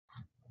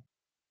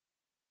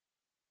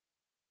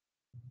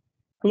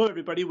Hello,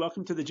 everybody.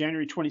 Welcome to the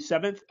January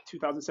 27th,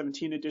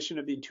 2017 edition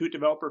of the Intuit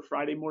Developer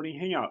Friday Morning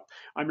Hangout.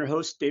 I'm your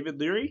host, David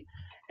Leary,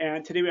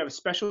 and today we have a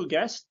special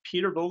guest,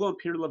 Peter Vogel and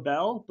Peter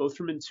Lavelle, both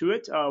from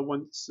Intuit,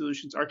 one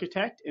solutions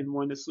architect and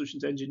one a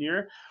solutions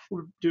engineer.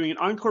 We're doing an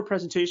encore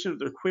presentation of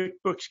their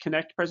QuickBooks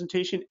Connect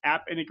presentation,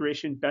 App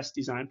Integration Best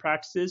Design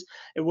Practices.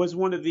 It was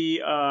one of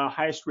the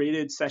highest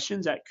rated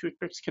sessions at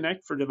QuickBooks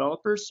Connect for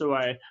developers, so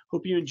I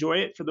hope you enjoy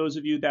it. For those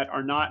of you that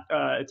are not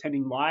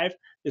attending live,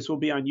 this will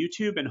be on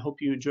YouTube, and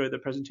hope you enjoy the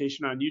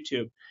presentation on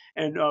YouTube.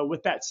 And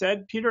with that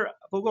said, Peter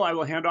Vogel, I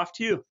will hand off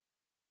to you.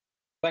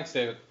 Thanks,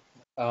 David.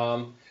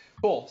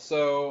 Cool.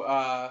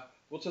 So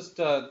we'll just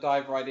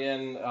dive right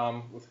in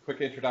with a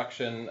quick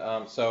introduction.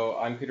 So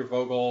I'm Peter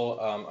Vogel.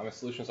 I'm a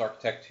solutions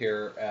architect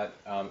here at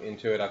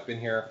Intuit. I've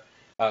been here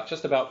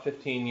just about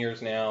 15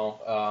 years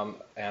now,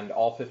 and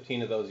all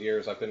 15 of those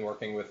years I've been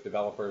working with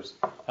developers,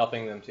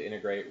 helping them to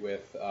integrate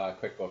with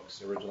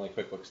QuickBooks, originally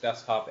QuickBooks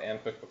Desktop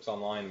and QuickBooks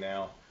Online,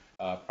 now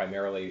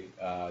primarily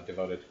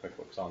devoted to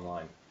QuickBooks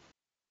Online.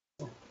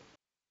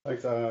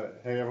 Thanks.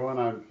 Hey everyone,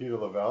 I'm Peter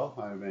Lavelle.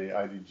 I'm a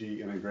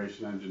IDG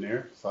integration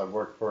engineer. So I've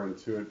worked for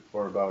Intuit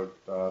for about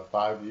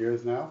 5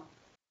 years now.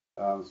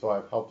 So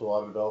I've helped a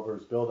lot of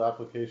developers build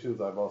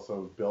applications. I've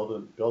also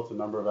built a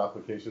number of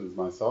applications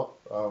myself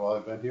while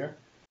I've been here.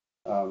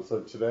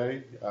 So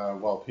today,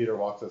 while Peter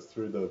walks us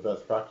through the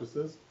best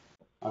practices,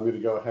 I'm going to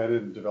go ahead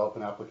and develop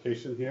an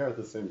application here at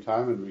the same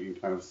time, and we can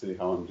kind of see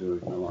how I'm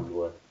doing along the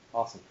way.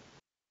 Awesome.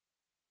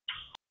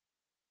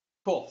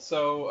 Cool.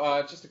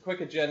 So just a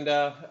quick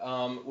agenda.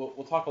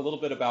 We'll talk a little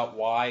bit about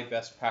why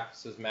best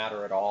practices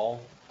matter at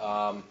all.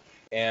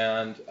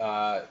 And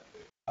a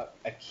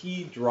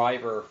key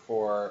driver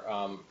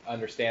for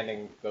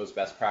understanding those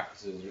best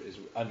practices is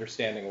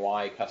understanding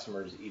why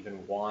customers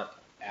even want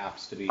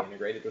apps to be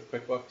integrated with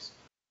QuickBooks.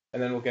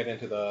 And then we'll get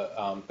into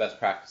the best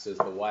practices,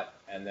 the what,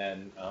 and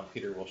then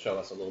Peter will show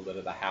us a little bit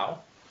of the how.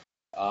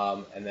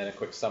 And then a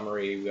quick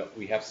summary.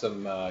 We have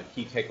some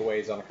key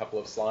takeaways on a couple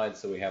of slides.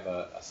 So we have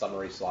a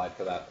summary slide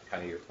for that,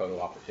 kind of your photo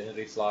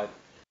opportunity slide.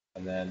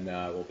 And then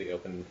we'll be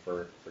open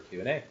for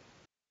Q&A.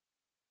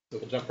 So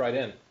we'll jump right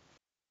in.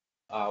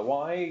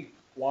 Why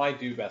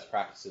do best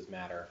practices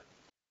matter?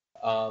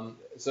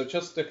 So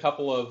just a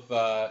couple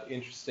of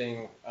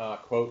interesting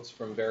quotes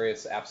from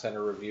various App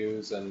Center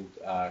reviews and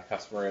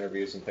customer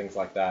interviews and things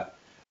like that.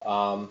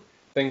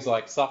 Things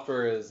like,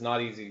 software is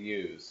not easy to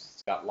use.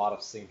 It's got a lot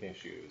of sync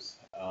issues.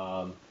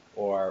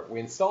 Or, we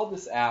installed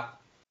this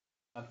app.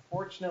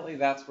 Unfortunately,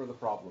 that's where the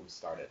problem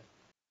started.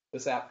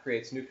 This app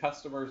creates new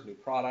customers, new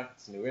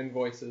products, new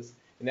invoices.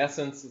 In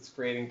essence, it's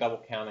creating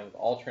double counting of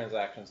all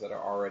transactions that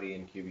are already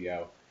in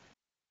QBO.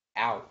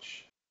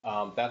 Ouch.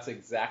 That's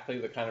exactly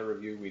the kind of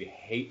review we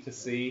hate to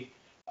see.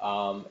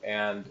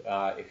 And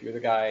if you're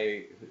the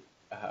guy,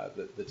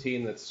 the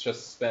team that's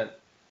just spent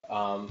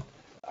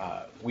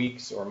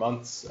weeks or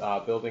months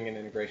building an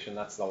integration,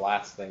 that's the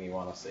last thing you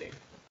want to see.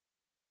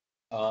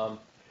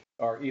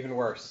 Or even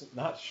worse,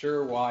 not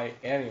sure why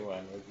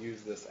anyone would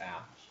use this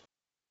app.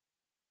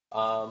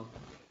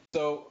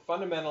 So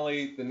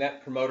fundamentally, the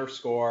Net Promoter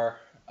Score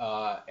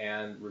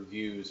and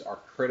reviews are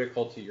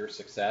critical to your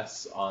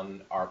success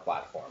on our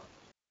platform.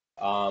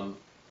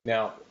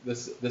 Now,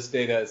 this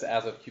data is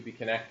as of QB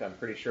Connect. I'm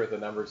pretty sure the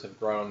numbers have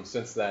grown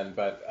since then,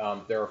 but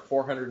there are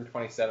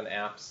 427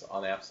 apps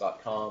on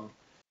apps.com.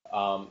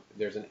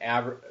 There's an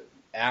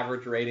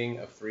average rating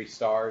of 3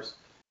 stars,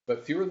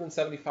 but fewer than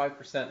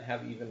 75%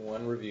 have even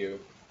one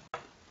review,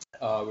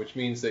 which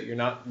means that you're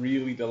not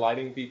really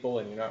delighting people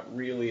and you're not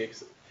really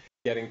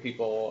getting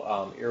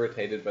people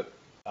irritated, but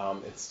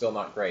it's still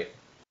not great.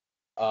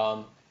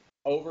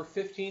 Over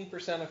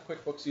 15% of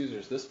QuickBooks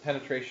users, this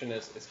penetration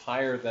is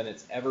higher than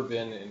it's ever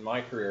been in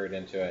my career at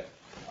Intuit.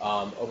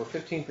 Over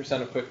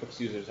 15% of QuickBooks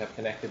users have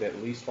connected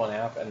at least one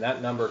app, and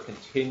that number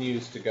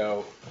continues to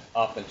go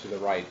up and to the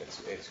right.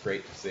 It's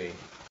great to see.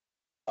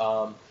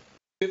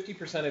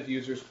 50% of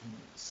users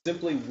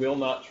simply will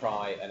not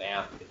try an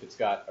app if it's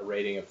got a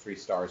rating of 3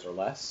 stars or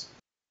less.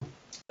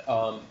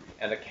 And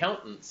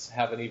accountants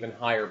have an even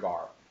higher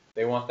bar.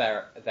 They want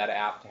that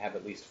app to have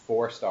at least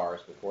 4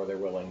 stars before they're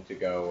willing to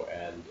go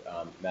and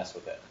mess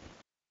with it.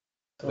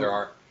 This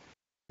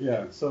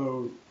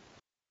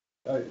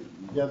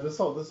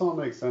all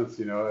makes sense.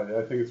 You know,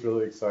 I think it's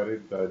really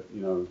exciting that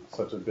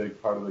such a big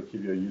part of the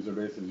QBO user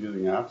base is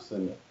using apps,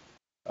 and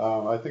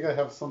I think I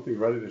have something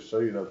ready to show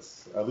you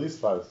that's at least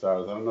 5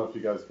 stars. I don't know if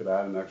you guys could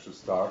add an extra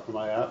star for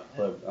my app,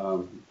 but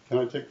can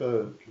I take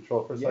the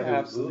control for a second? Yeah,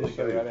 absolutely.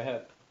 Go right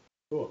ahead.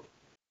 Cool.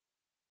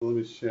 Let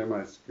me share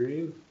my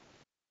screen.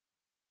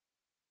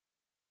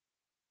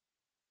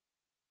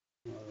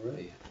 All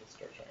right. Let's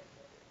start trying.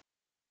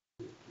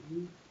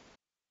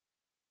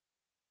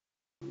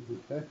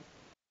 Okay.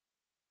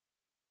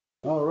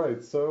 All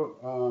right.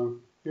 So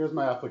here's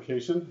my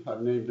application.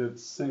 I've named it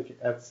Sync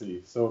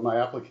Etsy. So my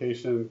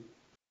application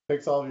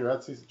takes all of your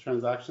Etsy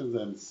transactions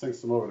and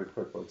syncs them over to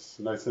QuickBooks.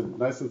 Nice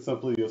and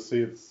simply, you'll see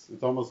it's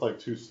almost like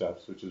 2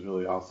 steps, which is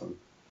really awesome.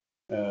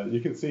 You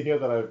can see here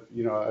that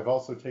I've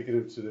also taken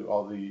into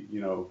all the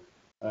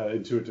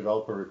Intuit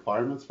developer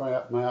requirements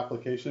for my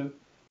application.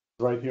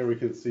 Right here we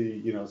can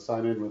see,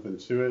 sign in with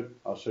Intuit.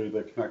 I'll show you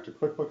the connect to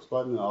QuickBooks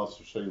button, and I'll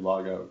also show you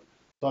log out.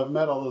 So I've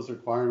met all those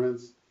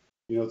requirements.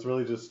 It's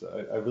really just,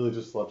 I really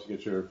just love to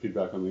get your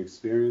feedback on the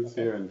experience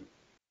here, and,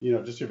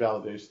 just your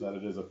validation that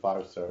it is a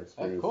 5-star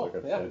experience, cool. like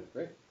I've yeah, said.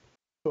 Great.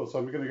 Cool, so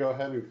I'm going to go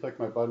ahead and click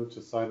my button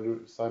to sign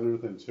in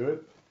with Intuit.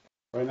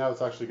 Right now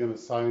it's actually going to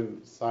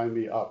sign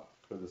me up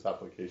for this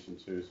application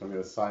too. So I'm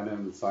going to sign in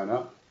and sign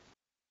up.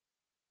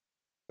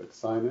 Click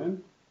sign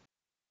in.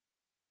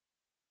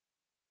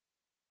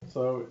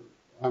 So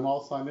I'm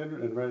all signed in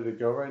and ready to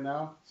go right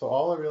now. So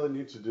all I really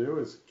need to do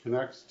is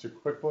connect to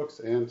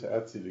QuickBooks and to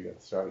Etsy to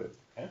get started.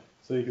 Okay.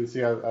 So you can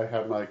see I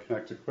have my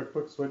Connect to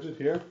QuickBooks widget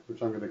here,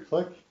 which I'm going to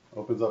click.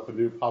 Opens up a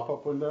new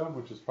pop-up window,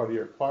 which is part of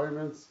your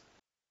requirements.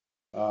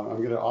 I'm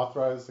going to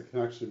authorize the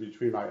connection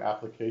between my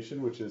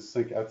application, which is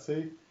Sync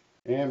Etsy,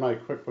 and my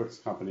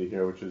QuickBooks company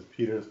here, which is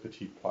Peter's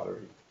Petite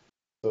Pottery.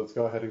 So let's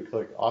go ahead and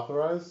click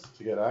Authorize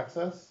to get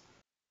access.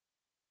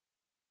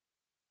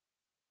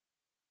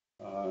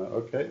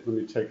 Okay, let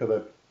me take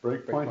that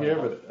breakpoint here,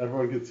 but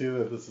everyone can see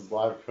that this is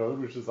live code,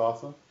 which is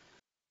awesome.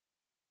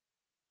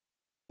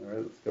 All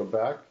right, let's go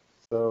back.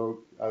 So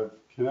I've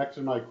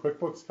connected my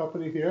QuickBooks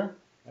company here.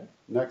 Okay.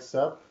 Next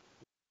step,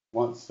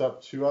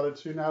 step 2 out of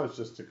 2 now is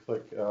just to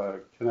click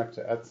connect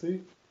to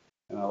Etsy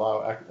and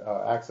allow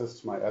access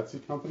to my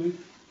Etsy company.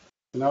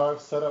 So now I've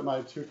set up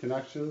my 2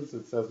 connections.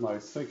 It says my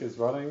sync is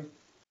running.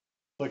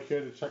 Click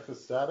here to check the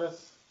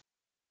status.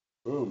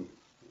 Boom.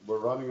 We're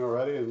running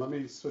already, and let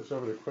me switch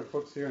over to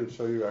QuickBooks here and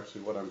show you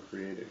actually what I'm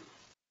creating.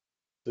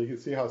 So you can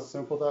see how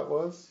simple that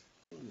was.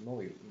 Holy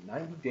moly,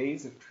 90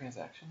 days of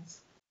transactions?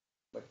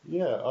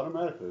 Yeah,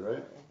 automatically,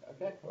 right?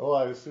 Okay. Oh,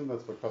 I assume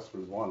that's what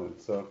customers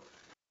wanted. So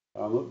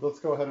let's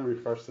go ahead and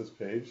refresh this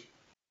page.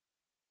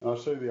 And I'll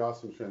show you the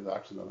awesome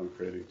transaction that I'm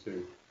creating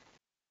too.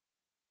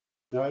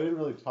 Now, I didn't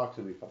really talk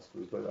to any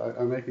customers, but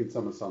I'm making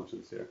some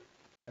assumptions here.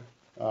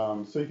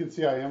 So you can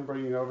see I am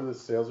bringing over the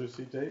sales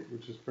receipt date,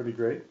 which is pretty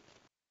great.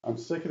 I'm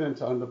sticking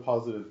into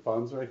undeposited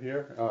funds right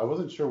here. I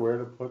wasn't sure where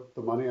to put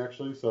the money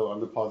actually, so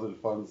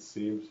undeposited funds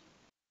seemed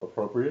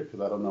appropriate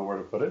because I don't know where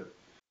to put it.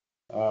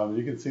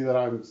 You can see that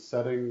I'm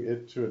setting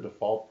it to a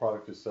default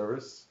product or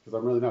service because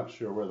I'm really not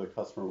sure where the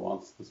customer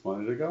wants this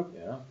money to go.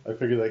 Yeah. I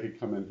figured they could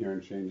come in here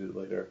and change it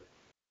later.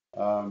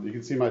 You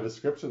can see my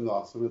description is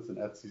awesome. It's an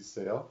Etsy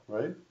sale,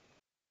 right?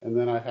 And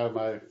then I have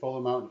my full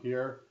amount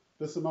here.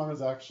 This amount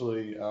is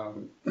actually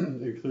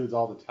includes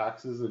all the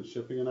taxes and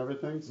shipping and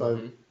everything. So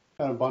I've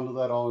kind of bundled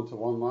that all into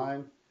one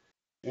line.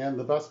 And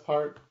the best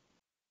part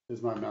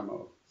is my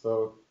memo.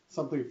 So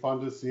something fun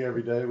to see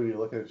every day when you're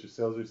looking at your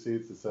sales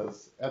receipts. It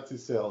says Etsy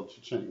sale,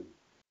 cha-ching.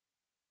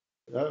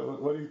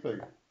 What do you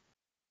think?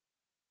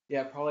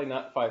 Yeah, probably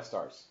not 5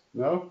 stars.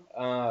 No?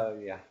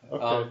 Yeah.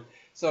 Okay.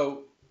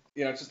 So,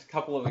 just a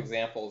couple of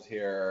examples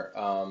here.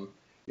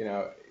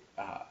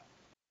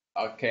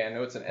 Okay, I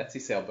know it's an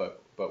Etsy sale,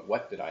 but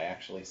what did I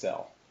actually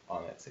sell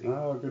on Etsy?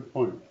 Oh, good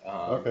point.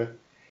 Okay.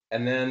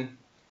 And then,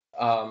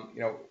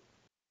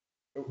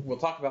 we'll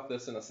talk about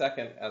this in a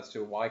second as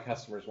to why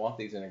customers want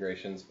these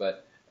integrations,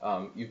 but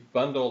you've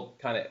bundled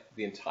kind of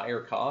the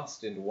entire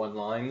cost into one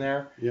line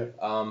there. Yeah.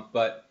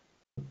 But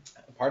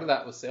part of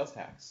that was sales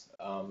tax,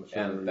 Sure,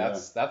 and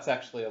that's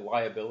actually a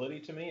liability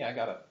to me. I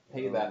got to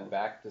pay that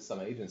back to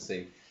some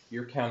agency.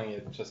 You're counting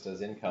it just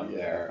as income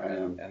there,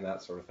 and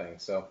that sort of thing.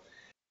 So.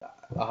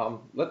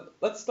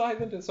 Let's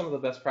dive into some of the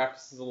best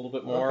practices a little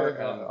bit more.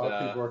 Okay, and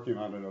I'll keep working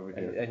on it over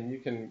here. And you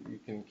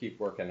can keep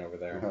working over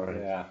there. All right.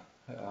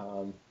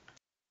 Yeah.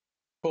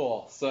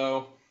 Cool.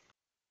 So,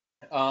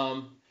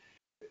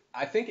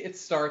 I think it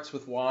starts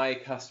with why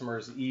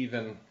customers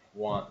even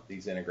want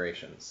these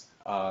integrations.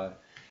 From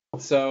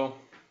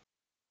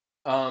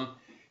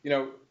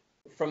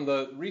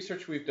the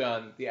research we've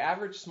done, the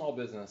average small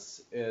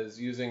business is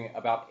using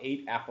about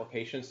 8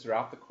 applications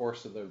throughout the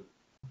course of the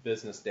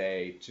business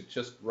day to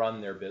just run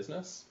their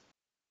business.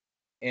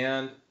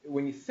 And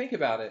when you think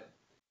about it,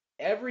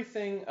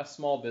 everything a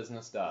small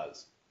business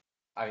does,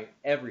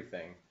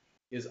 everything,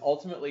 is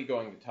ultimately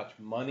going to touch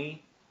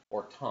money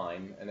or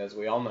time. And as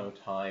we all know,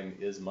 time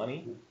is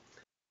money.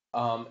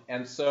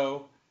 And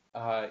so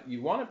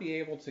you want to be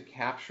able to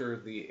capture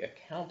the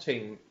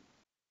accounting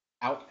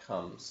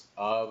outcomes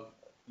of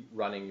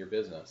running your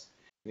business.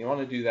 And you want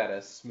to do that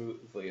as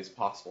smoothly as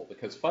possible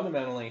because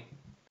fundamentally,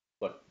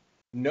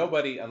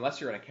 nobody, unless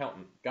you're an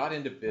accountant, got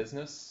into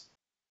business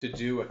to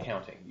do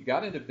accounting. You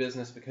got into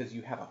business because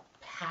you have a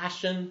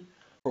passion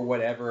for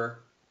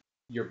whatever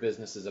your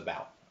business is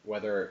about,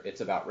 whether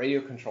it's about radio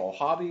control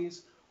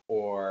hobbies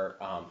or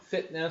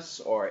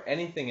fitness or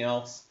anything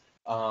else.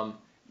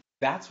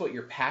 That's what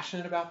you're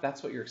passionate about.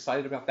 That's what you're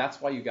excited about. That's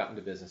why you got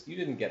into business. You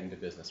didn't get into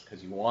business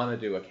because you want to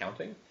do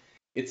accounting.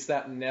 It's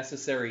that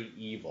necessary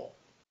evil.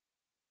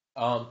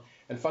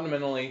 And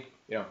fundamentally,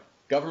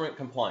 government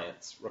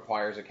compliance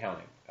requires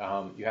accounting.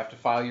 You have to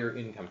file your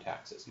income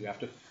taxes. You have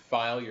to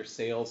file your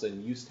sales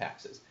and use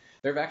taxes.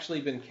 There have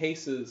actually been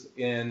cases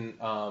in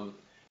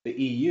the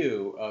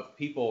EU of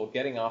people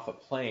getting off a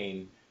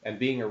plane and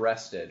being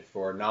arrested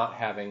for not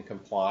having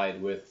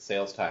complied with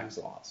sales tax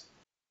laws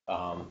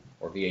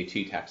or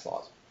VAT tax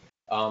laws.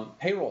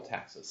 Payroll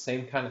taxes,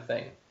 same kind of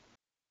thing.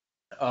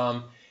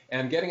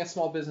 And getting a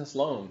small business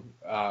loan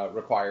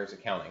requires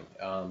accounting.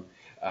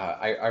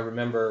 I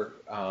remember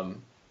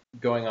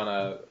going on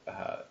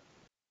a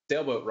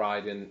sailboat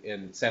ride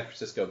in San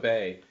Francisco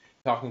Bay,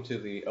 talking to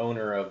the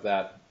owner of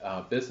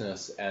that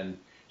business, and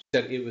she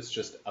said it was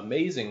just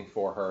amazing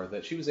for her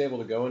that she was able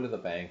to go into the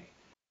bank,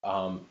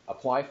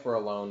 apply for a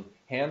loan,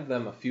 hand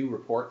them a few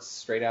reports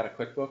straight out of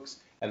QuickBooks,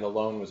 and the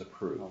loan was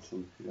approved.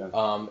 Awesome.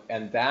 Yeah.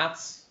 And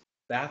that's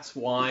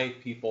why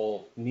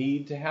people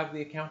need to have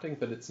the accounting,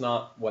 but it's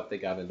not what they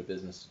got into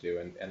business to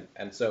do.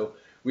 And so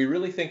we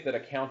really think that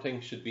accounting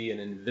should be an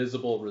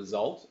invisible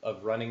result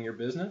of running your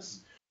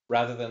business,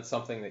 rather than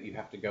something that you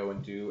have to go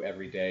and do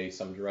every day,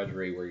 some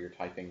drudgery where you're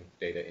typing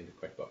data into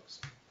QuickBooks.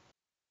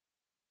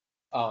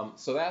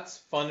 So that's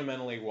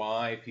fundamentally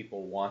why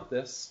people want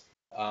this.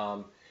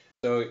 So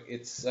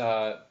it's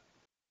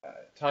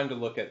time to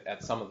look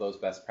at some of those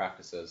best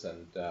practices,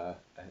 and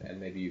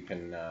maybe you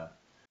can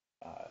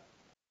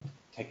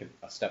take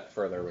a step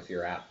further with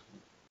your app.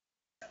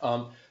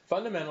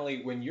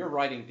 Fundamentally, when you're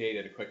writing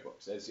data to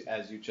QuickBooks,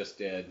 as you just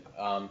did,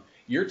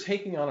 you're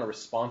taking on a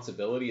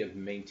responsibility of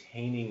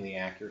maintaining the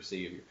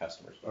accuracy of your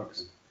customers'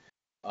 books.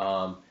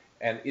 Okay.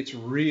 And it's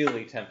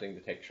really tempting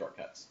to take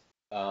shortcuts.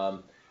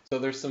 So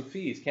there's some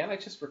fees. Can't I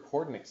just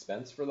record an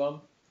expense for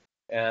them?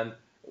 And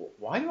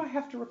why do I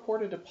have to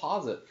record a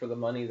deposit for the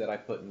money that I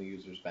put in the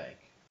user's bank?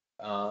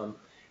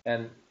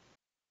 And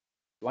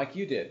like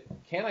you did,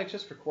 can't I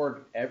just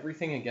record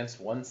everything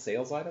against one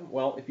sales item?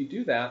 Well, if you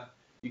do that,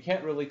 you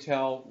can't really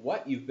tell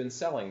what you've been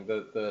selling.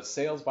 The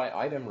sales by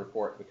item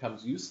report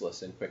becomes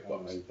useless in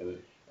QuickBooks.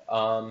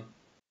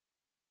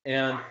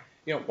 And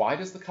why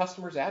does the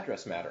customer's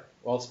address matter?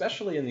 Well,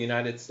 especially in the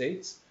United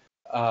States,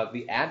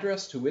 the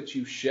address to which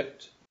you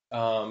shipped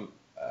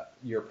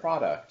your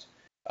product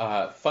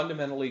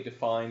fundamentally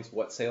defines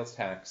what sales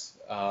tax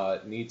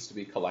needs to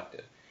be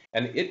collected.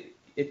 And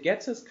it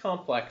gets as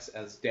complex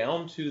as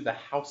down to the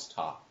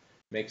housetop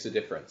makes a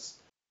difference.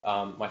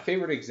 My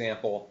favorite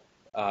example,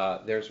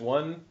 there's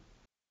one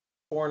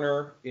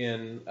corner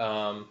in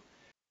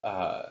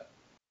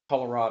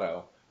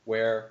Colorado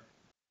where,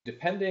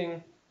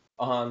 depending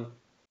on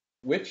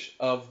which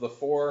of the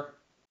 4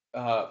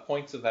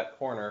 points of that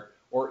corner,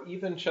 or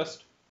even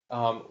just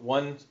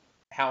one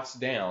house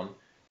down,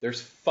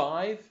 there's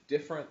 5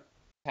 different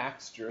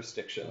tax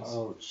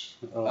jurisdictions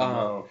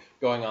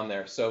going on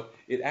there. So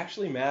it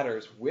actually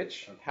matters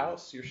which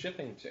house you're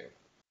shipping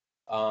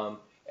to.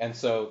 And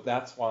so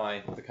that's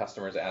why the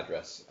customer's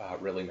address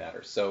really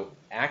matters. So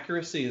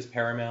accuracy is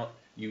paramount.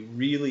 You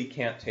really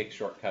can't take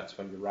shortcuts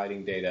when you're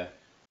writing data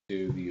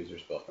to the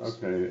user's books.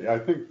 Okay, I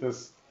think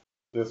this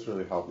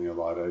really helped me a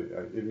lot.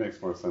 It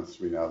makes more sense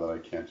to me now that I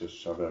can't just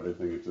shove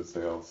everything into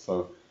sales.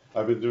 So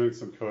I've been doing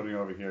some coding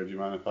over here. Do you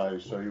mind if I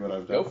show you what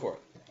I've done? Go for it.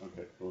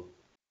 Okay, cool.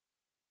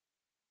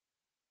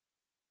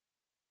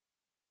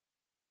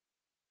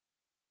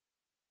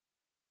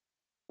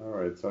 All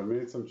right, so I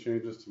made some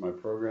changes to my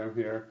program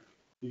here.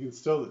 You can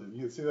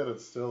see that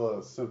it's still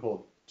a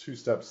simple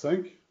 2-step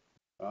sync.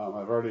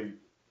 I've already,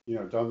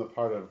 done the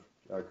part of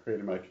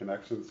creating my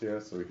connections here,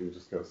 so we can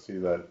just go see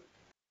that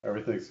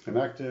everything's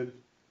connected.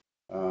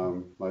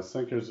 My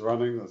sync is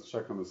running. Let's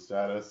check on the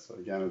status.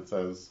 Again, it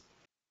says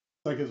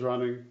sync is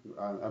running.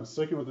 I'm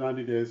sticking with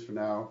 90 days for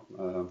now.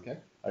 Okay.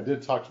 I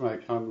did talk to my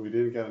accountant. We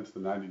didn't get into the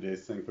 90-day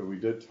sync, but we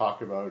did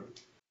talk about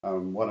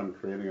what I'm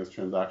creating as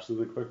transactions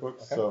in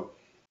QuickBooks. Okay. So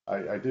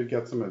I did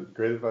get some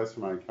great advice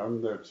from my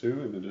accountant there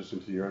too, in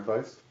addition to your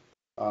advice.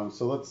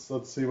 So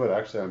let's see what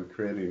actually I'm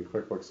creating in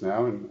QuickBooks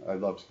now, and I'd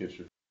love to get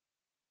your.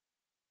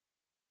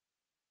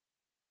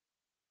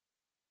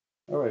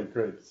 All right,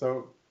 great.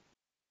 So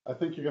I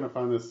think you're going to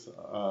find this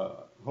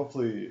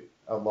hopefully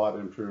a lot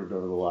improved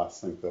over the last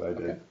sync that I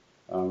did.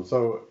 Okay.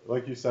 So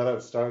like you said,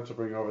 I've started to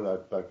bring over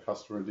that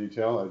customer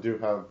detail. I do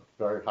have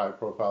very high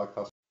profile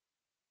customers.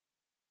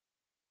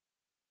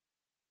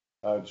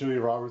 Julia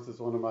Roberts is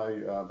one of my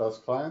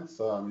best clients.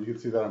 You can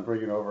see that I'm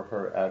bringing over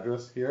her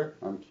address here.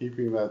 I'm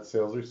keeping that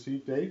sales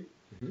receipt date.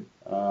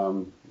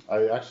 Mm-hmm.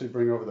 I actually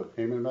bring over the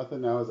payment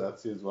method now as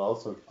Etsy as well,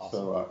 so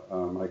awesome.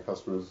 So my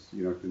customers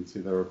can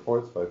see their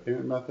reports by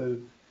payment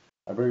method.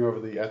 I bring over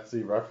the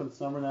Etsy reference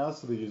number now,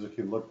 so the user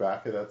can look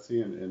back at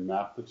Etsy and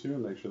map the two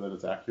and make sure that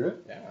it's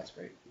accurate. Yeah, that's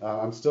great.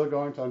 I'm still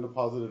going to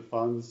undeposited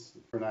funds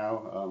for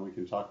now. We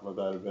can talk about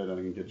that a bit, and I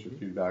can get your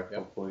feedback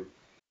hopefully.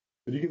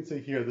 But you can see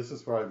here, this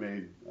is where I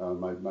made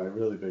my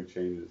really big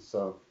changes.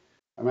 So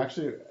I'm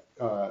actually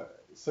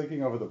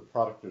syncing over the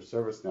product or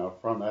service now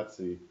from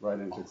Etsy right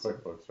into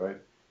QuickBooks, right?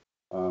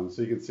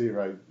 So you can see,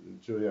 right,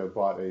 Julia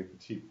bought a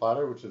petite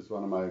platter, which is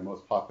one of my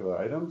most popular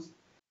items.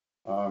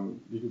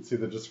 You can see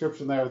the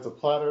description there. It's a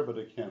platter, but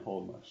it can't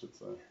hold much.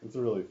 It's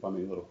a really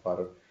funny little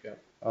platter. Yeah.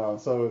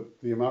 So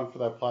the amount for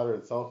that platter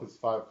itself is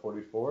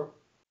 $5.44,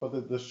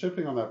 but the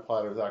shipping on that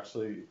platter is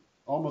actually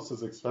almost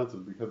as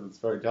expensive because it's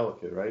very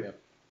delicate, right? Yeah.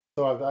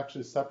 So I've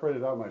actually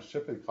separated out my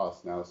shipping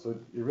costs now. So it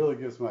really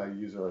gives my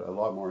user a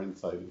lot more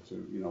insight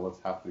into,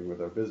 what's happening with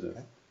their business.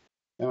 Okay.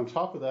 And on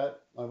top of that,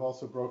 I've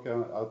also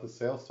broken out the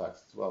sales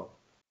tax as well.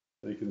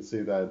 So you can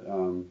see that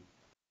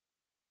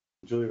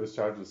Julia was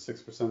charged with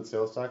 6%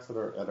 sales tax at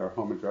our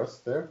home address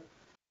there.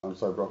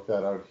 So I broke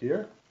that out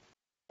here.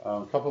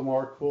 A couple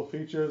more cool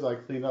features. I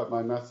cleaned up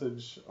my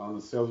message on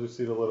the sales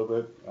receipt a little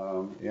bit,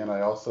 and I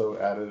also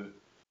added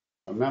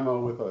a memo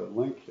with a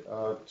link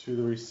to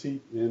the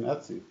receipt in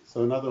Etsy.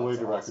 So another way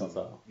to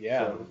reconcile.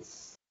 Yeah, so,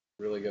 it's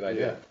a really good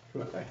idea.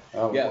 Yeah, cool.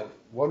 Okay.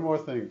 One more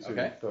thing too.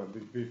 Okay. So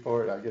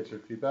before I get your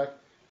feedback,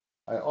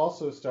 I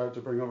also started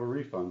to bring over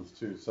refunds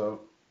too.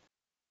 So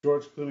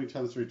George Clooney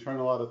tends to return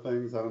a lot of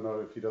things. I don't know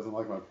if he doesn't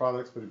like my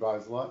products, but he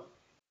buys a lot.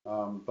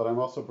 But I'm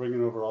also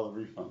bringing over all the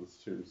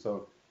refunds too.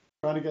 So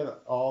trying to get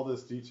all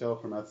this detail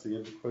from Etsy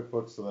into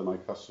QuickBooks so that my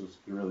customers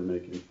can really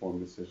make informed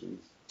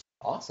decisions.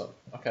 Awesome.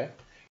 Okay.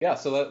 Yeah,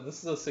 so this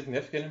is a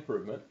significant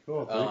improvement.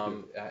 Cool, thank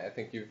you. I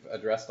think you've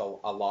addressed a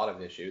lot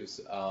of issues.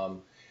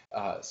 In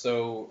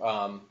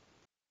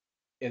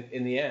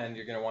the end,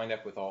 you're going to wind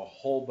up with a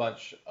whole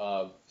bunch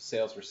of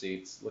sales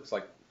receipts. Looks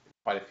like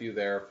quite a few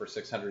there for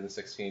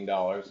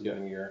 $616,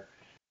 given your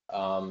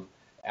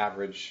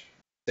average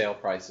sale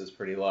price is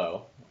pretty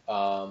low.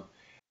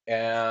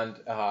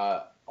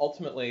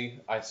 Ultimately,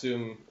 I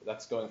assume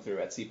that's going through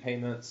Etsy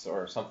payments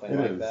or something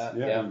like that.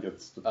 Yeah, and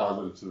gets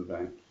deposited to the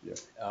bank. Yeah.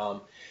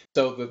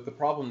 So the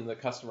problem the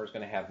customer is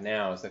going to have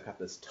now is they've got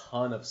this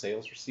ton of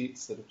sales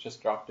receipts that have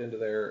just dropped into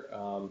their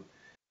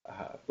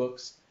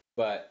books,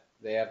 but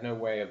they have no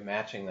way of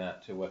matching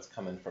that to what's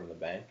coming from the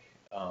bank,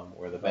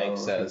 where the bank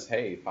says,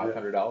 "Hey,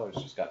 $500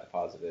 just got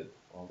deposited."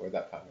 Well, where'd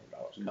that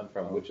 $500 come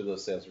from? Which of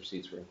those sales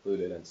receipts were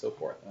included, and so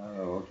forth.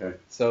 Oh, okay.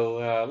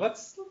 So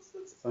let's.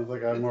 Sounds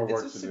like I have more work to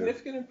do. It's a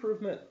significant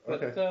improvement,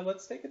 but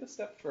let's take it a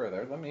step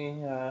further. Let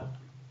me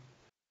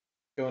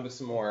go into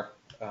some more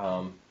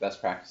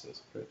best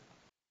practices. Great.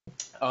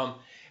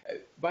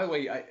 By the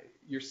way,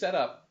 your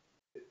setup.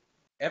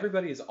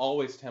 Everybody is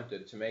always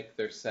tempted to make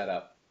their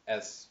setup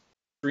as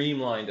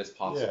streamlined as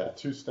possible. Yeah,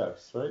 2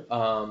 steps, right?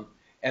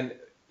 And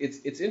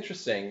it's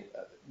interesting.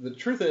 The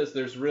truth is,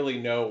 there's really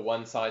no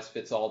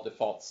one-size-fits-all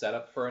default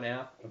setup for an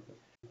app. Okay.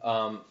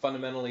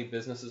 Fundamentally,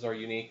 businesses are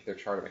unique. Their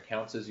chart of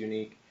accounts is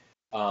unique,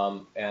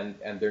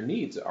 and their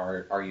needs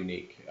are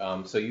unique.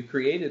 So you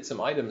created some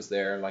items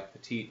there, like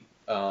petite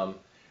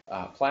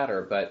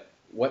platter, but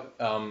what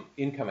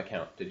income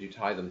account did you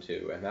tie them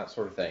to, and that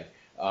sort of thing.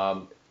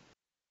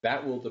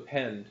 That will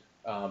depend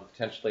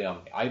potentially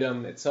on the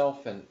item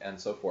itself and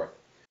so forth.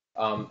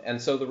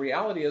 And so the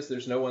reality is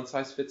there's no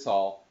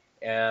one-size-fits-all,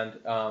 and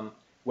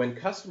when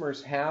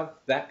customers have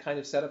that kind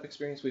of setup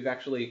experience, we've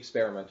actually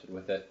experimented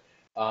with it,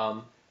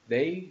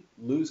 they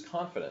lose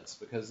confidence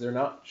because they're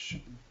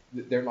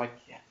like,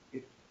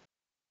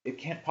 it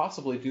can't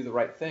possibly do the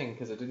right thing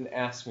because it didn't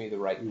ask me the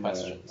right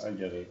questions. I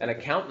get it. And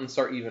accountants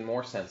are even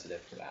more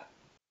sensitive to that.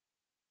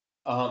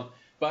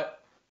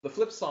 But the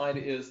flip side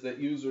is that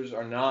users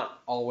are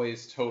not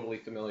always totally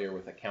familiar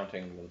with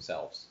accounting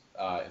themselves.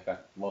 In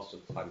fact, most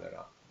of the time they're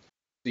not.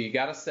 So you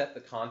got to set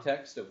the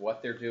context of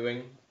what they're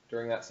doing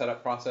during that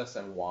setup process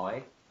and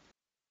why.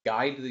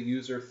 Guide the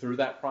user through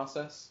that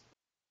process.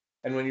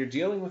 And when you're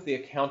dealing with the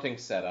accounting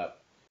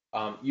setup,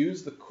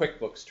 use the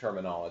QuickBooks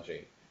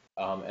terminology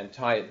and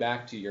tie it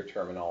back to your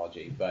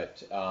terminology.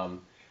 But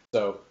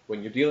so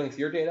when you're dealing with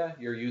your data,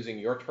 you're using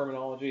your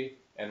terminology.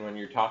 And when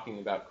you're talking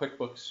about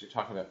QuickBooks, you're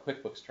talking about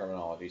QuickBooks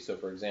terminology. So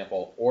for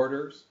example,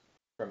 orders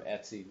from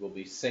Etsy will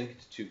be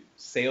synced to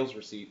sales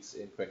receipts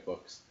in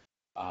QuickBooks,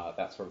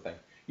 that sort of thing.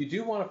 You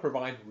do want to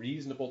provide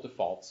reasonable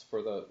defaults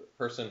for the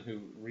person who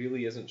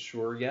really isn't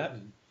sure yet,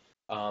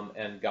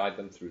 and guide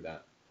them through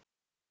that.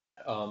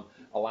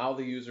 Allow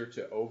the user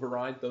to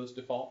override those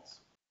defaults,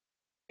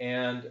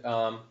 and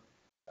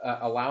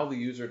allow the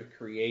user to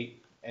create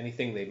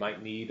anything they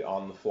might need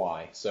on the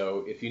fly.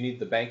 So if you need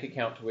the bank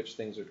account to which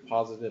things are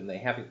deposited and they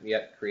haven't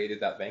yet created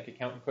that bank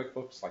account in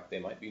QuickBooks, like they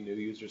might be new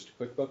users to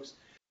QuickBooks,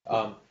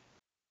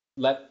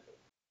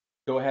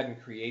 go ahead and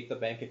create the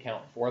bank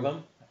account for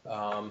them,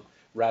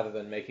 rather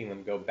than making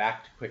them go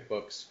back to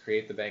QuickBooks,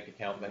 create the bank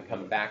account, then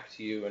come back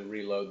to you and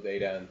reload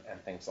data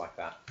and things like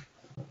that.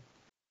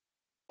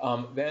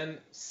 Then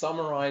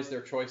summarize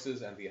their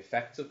choices and the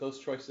effects of those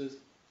choices.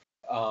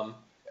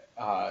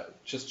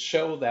 Just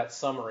show that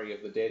summary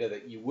of the data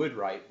that you would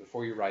write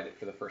before you write it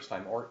for the first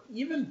time, or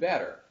even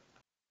better,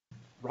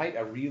 write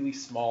a really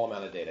small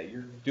amount of data.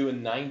 You're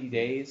doing 90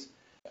 days,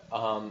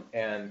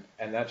 and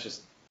that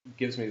just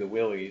gives me the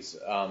willies,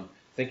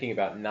 thinking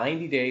about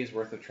 90 days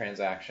worth of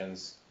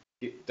transactions,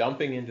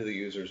 dumping into the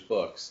user's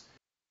books.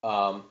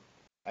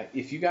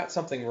 If you got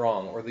something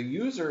wrong, or the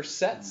user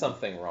set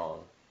something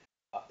wrong,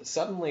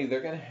 suddenly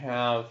they're going to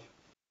have,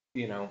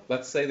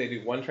 let's say they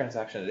do 1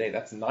 transaction a day,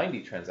 that's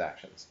 90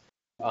 transactions.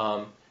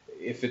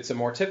 If it's a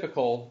more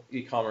typical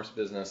e-commerce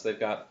business, they've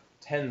got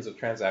tens of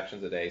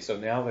transactions a day. So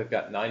now they've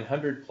got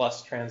 900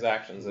 plus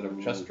transactions that have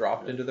just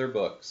dropped into their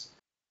books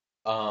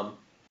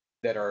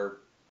that are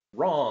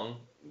wrong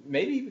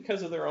maybe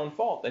because of their own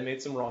fault, they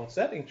made some wrong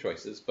setting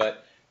choices,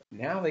 but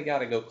now they got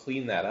to go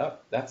clean that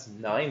up. That's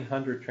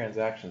 900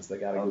 transactions they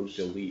got to go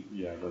delete.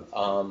 Yeah, that's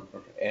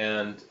okay.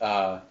 And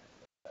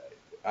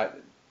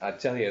I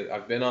tell you,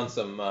 I've been on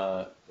some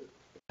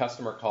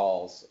customer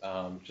calls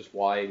just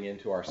flying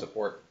into our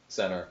support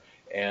center,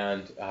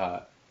 and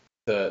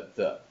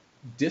the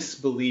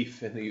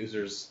disbelief in the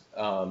user's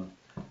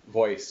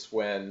voice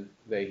when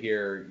they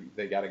hear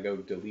they got to go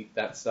delete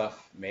that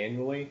stuff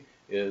manually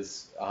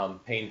is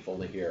painful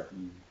to hear.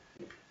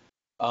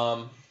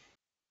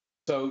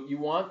 So you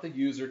want the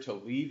user to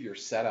leave your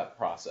setup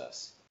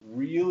process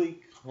really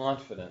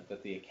confident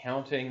that the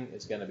accounting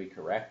is going to be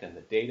correct and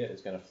the data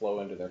is going to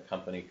flow into their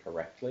company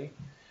correctly.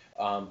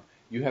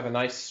 You have a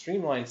nice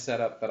streamlined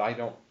setup, but I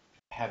don't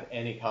have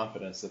any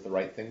confidence that the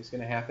right thing is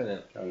going to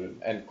happen.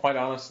 And quite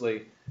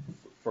honestly,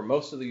 for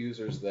most of the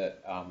users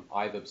that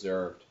I've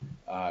observed,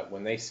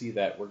 when they see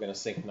that we're going to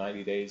sync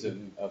 90 days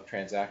of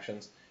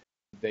transactions,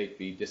 they'd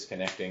be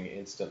disconnecting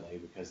instantly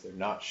because they're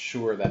not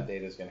sure that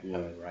data is going to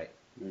come in right.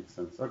 Makes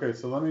sense. Okay,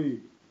 so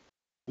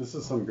this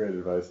is some great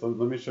advice. Let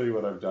me show you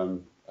what I've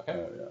done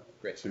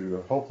Great.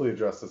 To hopefully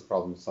address this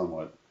problem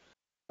somewhat.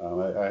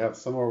 I have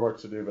some more work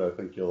to do, but I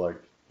think you'll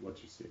like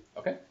what you see.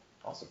 Okay,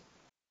 awesome.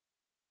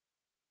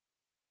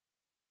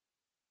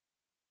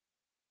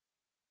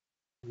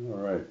 All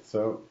right,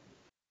 so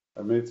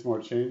I've made some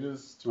more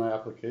changes to my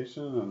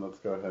application, and let's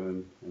go ahead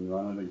and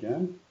run it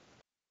again.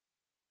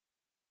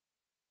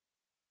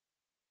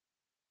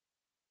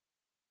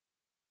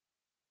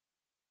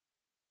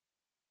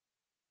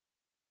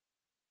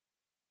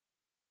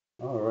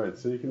 All right,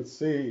 so you can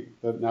see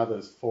that now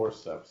there's 4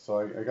 steps. So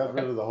I got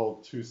rid of the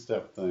whole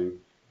 2-step thing.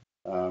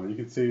 You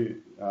can see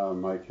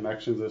my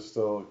connections are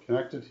still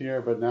connected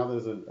here, but now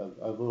there's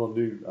a little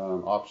new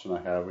option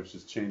I have, which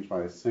is change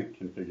my sync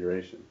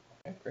configuration.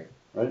 Okay, great.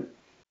 Right?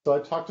 So I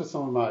talked to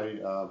some of my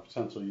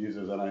potential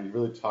users, and I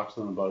really talked to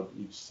them about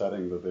each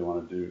setting that they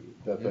want to do,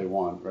 that they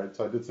want, right?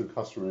 So I did some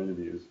customer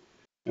interviews,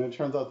 and it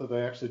turns out that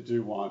they actually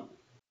do want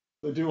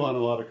a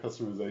lot of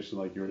customization,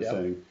 like you were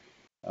saying.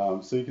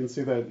 So you can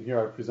see that here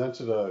I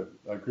presented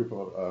a group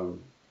of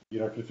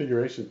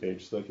configuration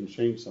page so they can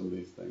change some of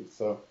these things.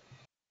 So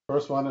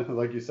first one,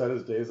 like you said,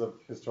 is days of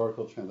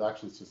historical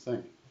transactions to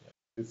sync.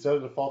 Instead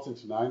of defaulting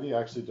to 90, I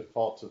actually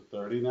default to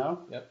 30 now.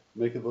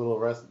 Make it a little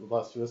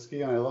less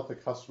risky, and I let the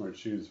customer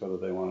choose whether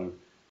they want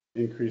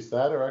to increase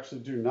that or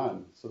actually do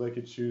none. So they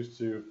could choose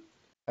to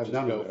have just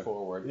none go there.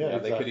 forward. Yeah,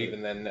 They could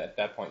even then at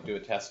that point do a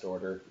test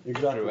order through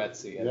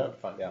Etsy and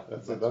find out.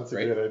 That's a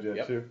great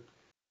idea too.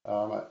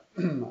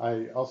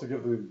 I also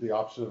give them the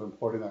option of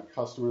importing that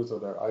customers or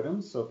their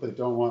items. So if they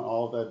don't want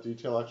all of that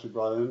detail actually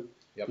brought in,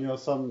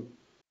 some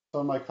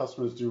of my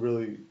customers do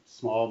really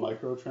small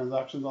micro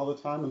transactions all the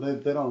time,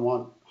 and they don't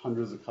want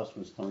hundreds of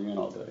customers coming in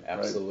all day.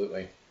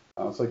 Absolutely.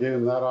 Right? So I gave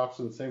them that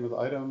option. Same with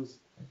items.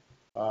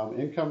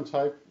 Income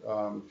type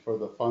for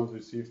the funds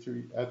received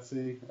through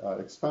Etsy.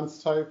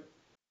 Expense type,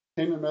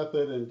 payment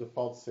method, and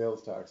default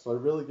sales tax. So I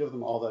really give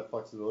them all that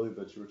flexibility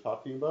that you were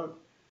talking about.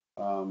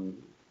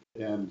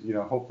 And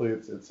hopefully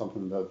it's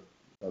something that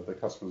the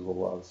customers will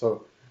love.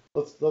 So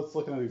let's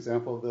look at an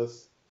example of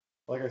this.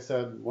 Like I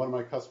said, one of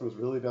my customers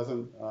really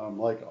doesn't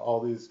like all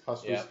these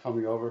customers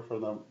coming over for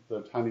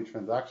the tiny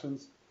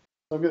transactions.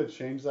 So I'm going to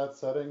change that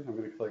setting. I'm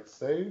going to click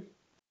Save.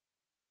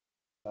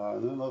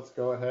 And then let's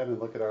go ahead and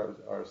look at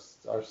our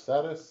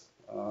status.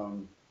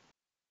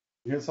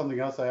 Here's something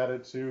else I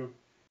added too,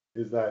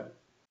 is that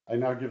I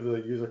now give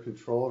the user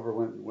control over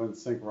when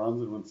sync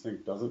runs and when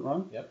sync doesn't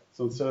run.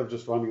 So instead of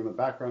just running in the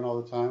background all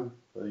the time,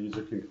 the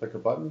user can click a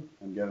button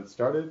and get it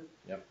started.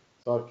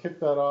 So I've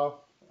kicked that off.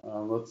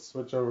 Let's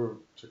switch over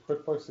to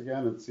QuickBooks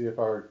again and see if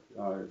our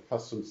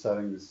custom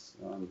settings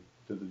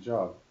did the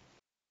job.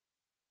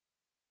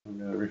 I'm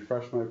going to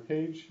refresh my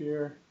page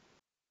here.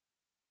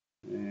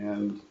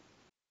 And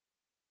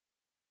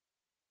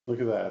look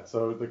at that.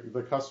 So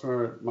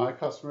my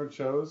customer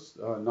chose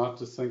not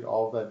to sync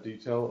all of that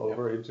detail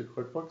over into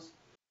QuickBooks.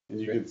 And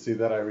you can see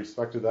that I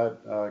respected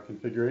that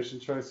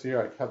configuration choice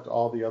here. I kept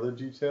all the other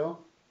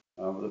detail,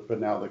 but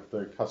now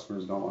the customer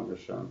is no longer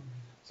shown.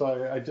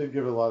 So I did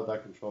give a lot of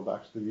that control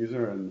back to the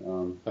user,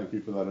 and thank you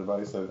for that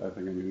advice. I think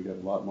I'm going to get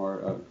a lot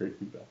more great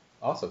feedback.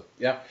 Awesome.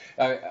 Yeah.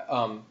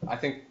 I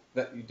think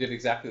that you did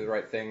exactly the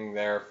right thing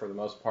there for the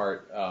most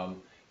part.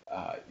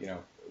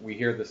 We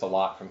hear this a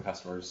lot from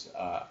customers.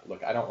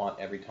 Look, I don't want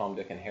every Tom,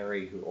 Dick, and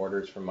Harry who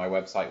orders from my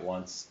website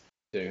once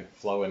to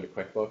flow into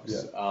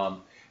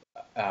QuickBooks.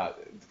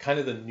 Kind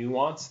of the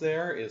nuance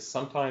there is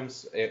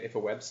sometimes if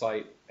a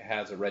website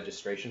has a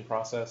registration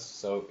process,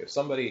 so if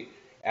somebody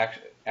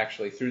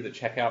actually through the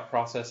checkout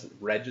process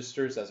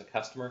registers as a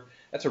customer,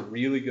 that's a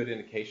really good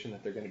indication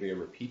that they're going to be a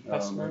repeat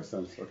customer. Makes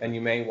sense. Okay. And you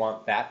may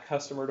want that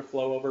customer to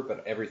flow over,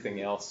 but everything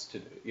else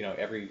to,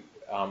 every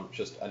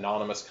just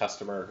anonymous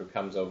customer who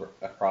comes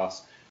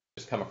across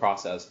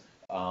as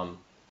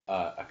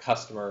a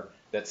customer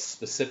that's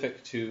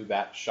specific to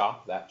that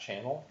shop, that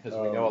channel, because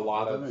we know a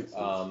lot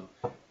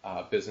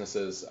of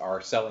businesses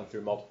are selling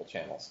through multiple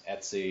channels,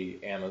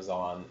 Etsy,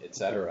 Amazon,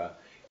 etc.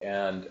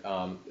 and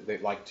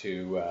they'd like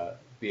to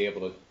be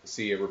able to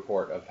see a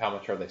report of how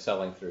much are they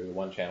selling through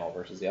one channel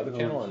versus the other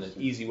channel. And an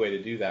easy way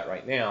to do that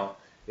right now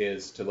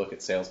is to look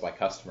at sales by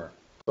customer.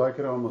 So I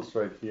could almost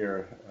right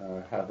here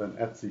have an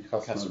Etsy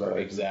customer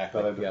that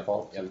I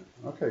default to.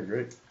 Okay,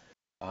 great.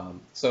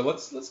 So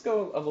let's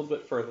go a little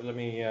bit further. Let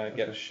me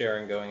get a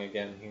sharing going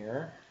again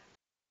here.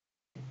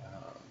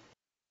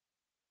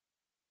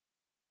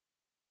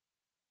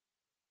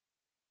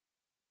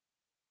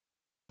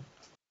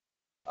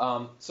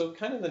 So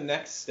kind of the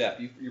next step,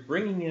 you're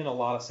bringing in a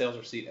lot of sales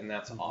receipt, and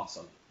that's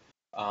awesome.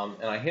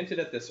 And I hinted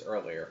at this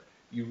earlier.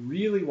 You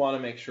really want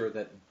to make sure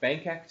that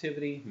bank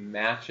activity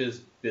matches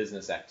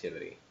business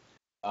activity.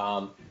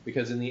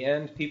 Because in the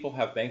end, people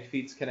have bank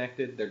feeds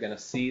connected. They're going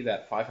to see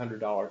that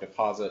 $500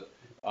 deposit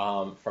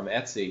from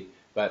Etsy,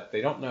 but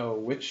they don't know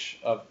which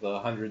of the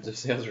hundreds of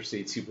sales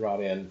receipts you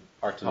brought in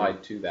are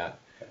tied to that.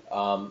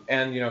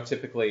 And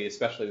typically,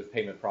 especially with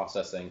payment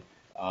processing,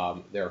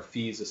 there are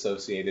fees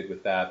associated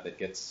with that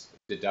gets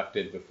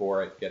deducted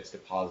before it gets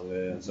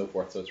deposited and so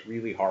forth. So it's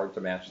really hard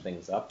to match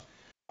things up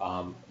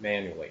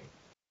manually.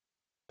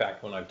 In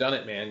fact, when I've done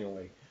it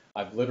manually,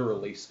 I've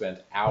literally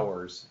spent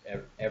hours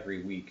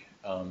every week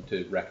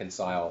to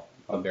reconcile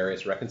the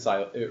various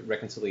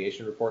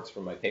reconciliation reports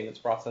from my payments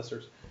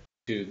processors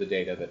to the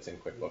data that's in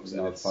QuickBooks,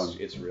 and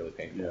it's really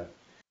painful. Yeah.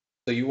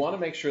 So you want to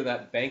make sure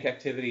that bank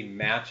activity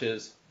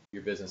matches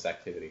your business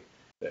activity.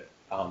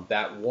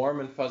 That warm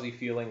and fuzzy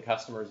feeling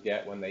customers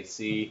get when they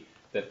see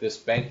that this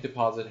bank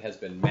deposit has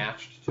been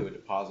matched to a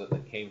deposit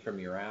that came from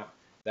your app,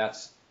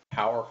 that's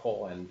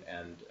powerful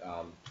and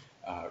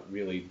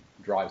really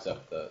drives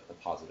up the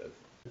positive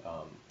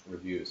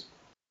reviews.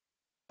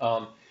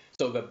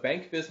 So the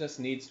bank business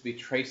needs to be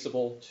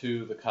traceable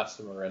to the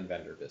customer and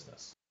vendor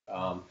business.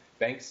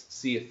 Banks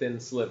see a thin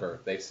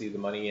sliver. They see the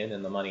money in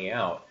and the money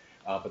out,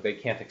 but they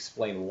can't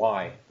explain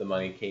why the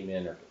money came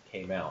in or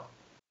came out.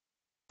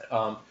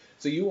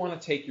 So you want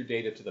to take your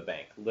data to the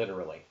bank,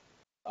 literally.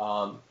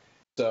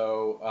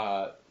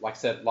 So like I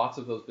said, lots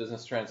of those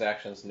business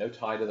transactions, no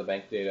tie to the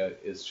bank data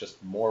is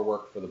just more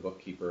work for the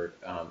bookkeeper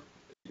to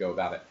go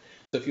about it.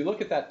 So if you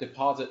look at that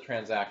deposit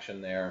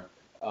transaction there,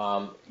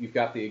 you've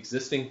got the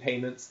existing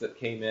payments that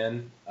came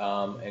in,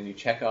 and you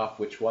check off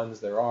which ones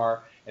there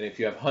are. And if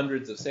you have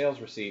hundreds of sales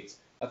receipts,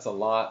 that's a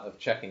lot of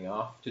checking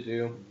off to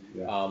do.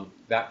 Yeah.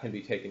 That can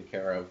be taken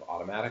care of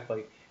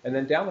automatically. And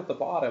then down at the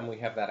bottom, we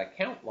have that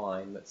account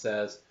line that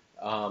says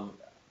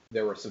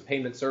there were some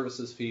payment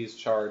services fees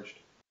charged,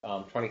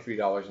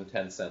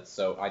 $23.10.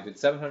 So I did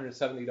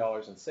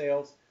 $770 in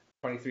sales,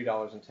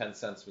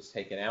 $23.10 was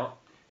taken out.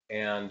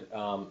 And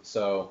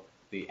so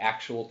the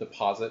actual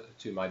deposit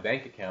to my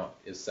bank account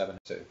is $7.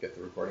 So get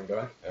the recording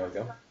going. There we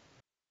go.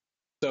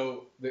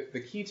 So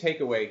the key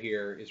takeaway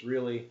here is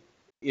really,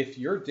 if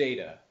your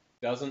data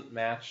doesn't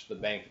match the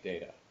bank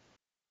data,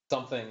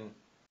 something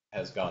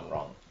has gone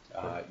wrong.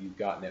 You've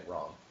gotten it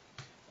wrong.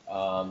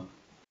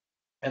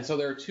 And so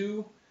there are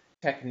two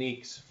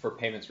techniques for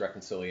payments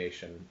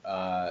reconciliation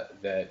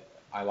that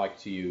I like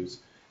to use.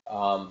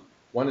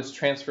 One is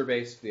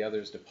transfer-based, the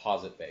other is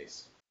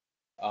deposit-based.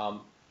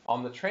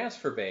 On the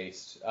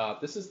transfer-based,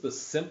 this is the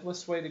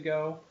simplest way to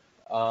go,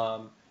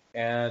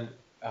 and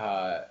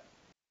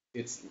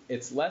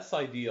it's less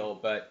ideal,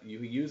 but you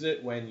use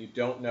it when you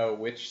don't know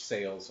which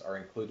sales are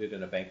included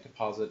in a bank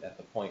deposit at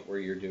the point where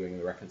you're doing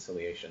the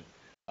reconciliation.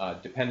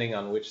 Depending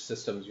on which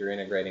systems you're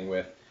integrating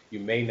with, you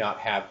may not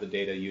have the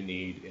data you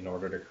need in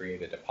order to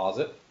create a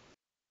deposit.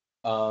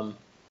 And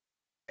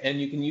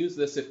you can use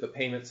this if the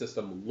payment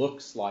system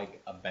looks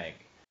like a bank.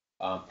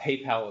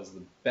 PayPal is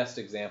the best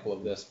example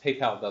of this.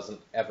 PayPal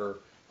doesn't ever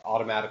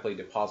automatically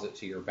deposit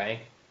to your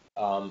bank.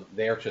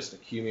 They're just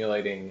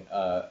accumulating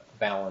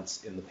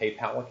balance in the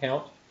PayPal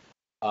account,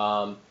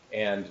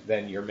 and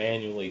then you're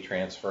manually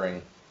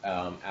transferring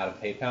out of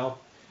PayPal.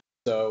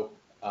 So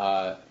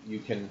you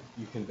can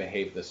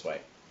behave this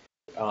way.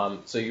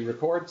 So you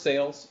record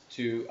sales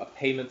to a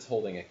payments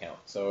holding account.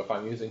 So if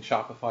I'm using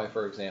Shopify,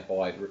 for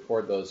example, I'd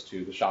record those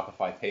to the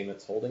Shopify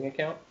payments holding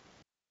account.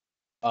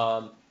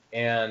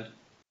 And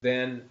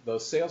then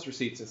those sales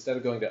receipts, instead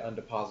of going to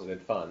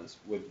undeposited funds,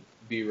 would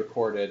be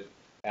recorded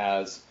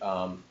as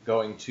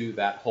going to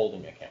that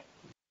holding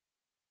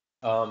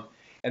account.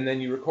 And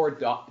then you record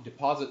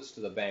deposits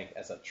to the bank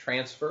as a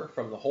transfer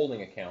from the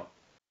holding account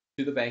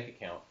to the bank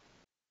account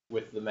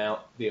with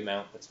the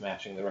amount that's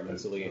matching the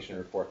reconciliation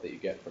report that you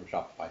get from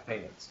Shopify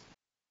Payments.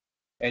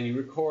 And you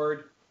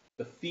record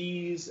the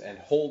fees and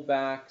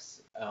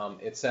holdbacks,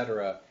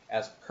 etc.,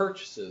 as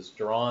purchases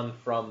drawn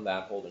from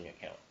that holding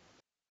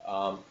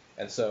account.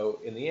 And so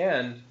in the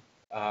end,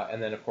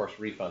 and then of course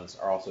refunds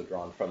are also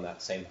drawn from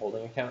that same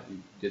holding account. You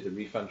did the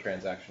refund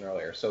transaction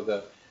earlier. So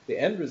the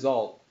end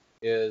result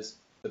is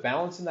the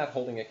balance in that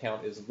holding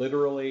account is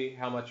literally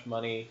how much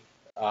money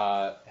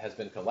has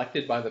been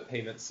collected by the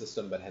payment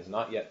system but has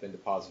not yet been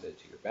deposited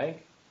to your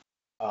bank.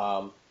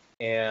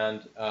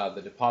 And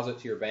the deposit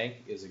to your bank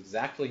is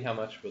exactly how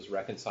much was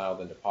reconciled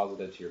and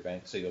deposited to your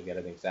bank, so you'll get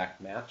an exact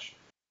match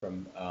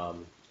from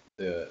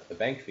the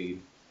bank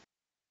feed.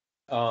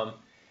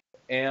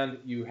 And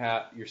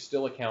you're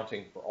still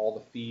accounting for all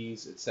the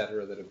fees, et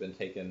cetera, that have been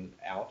taken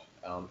out.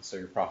 So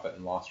your profit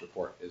and loss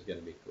report is going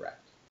to be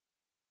correct.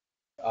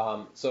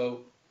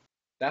 So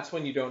that's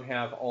when you don't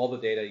have all the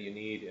data you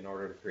need in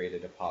order to create a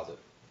deposit.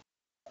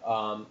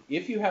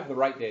 If you have the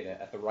right data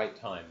at the right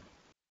time,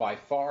 by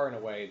far and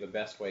away the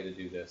best way to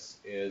do this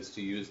is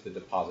to use the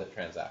deposit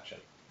transaction.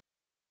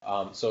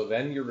 So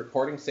then you're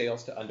recording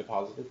sales to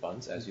undeposited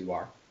funds, as you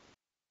are.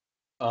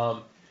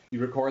 You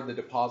record the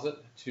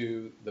deposit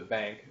to the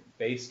bank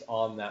based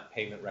on that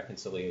payment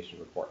reconciliation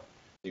report.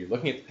 So you're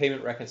looking at the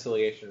payment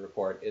reconciliation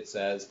report. It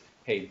says,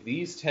 hey,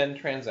 these 10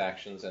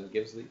 transactions, and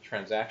gives the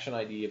transaction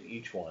ID of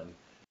each one,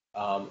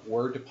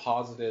 were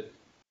deposited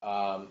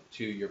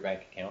to your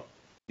bank account.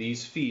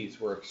 These fees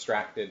were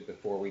extracted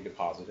before we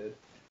deposited.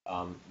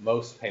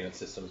 Most payment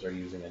systems are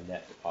using a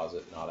net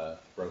deposit, not a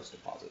gross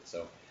deposit.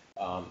 So,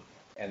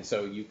 and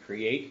so you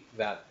create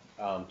that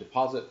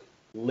deposit,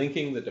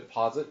 linking the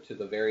deposit to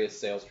the various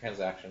sales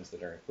transactions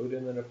that are included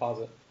in the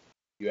deposit.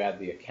 You add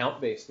the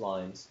account-based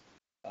lines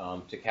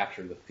to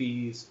capture the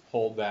fees,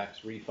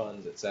 holdbacks,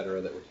 refunds, et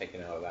cetera, that were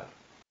taken out of that.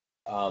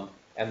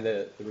 And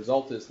the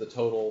result is the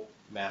total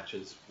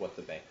matches what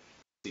the bank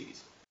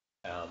sees.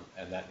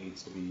 And that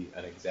needs to be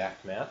an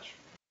exact match.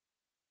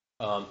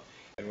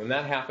 And when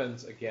that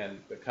happens, again,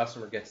 the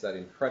customer gets that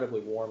incredibly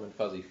warm and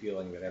fuzzy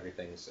feeling that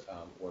everything's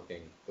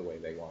working the way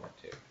they want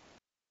it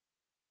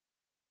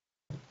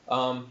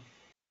to.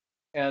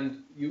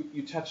 And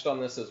you touched on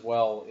this as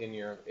well in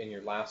your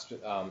last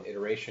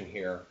iteration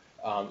here.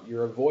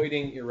 You're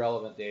avoiding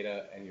irrelevant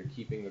data and you're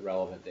keeping the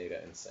relevant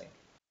data in sync.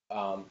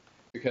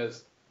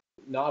 Because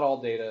not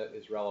all data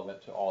is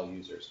relevant to all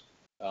users.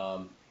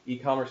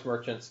 E-commerce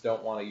merchants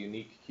don't want a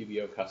unique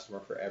QBO customer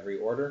for every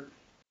order,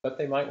 but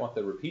they might want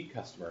the repeat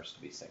customers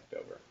to be synced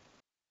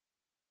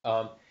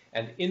over.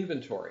 And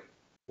inventory,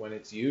 when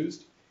it's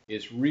used,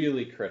 is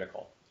really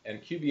critical.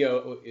 And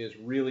QBO is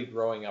really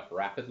growing up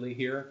rapidly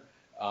here.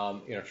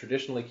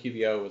 Traditionally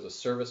QBO was a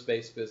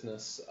service-based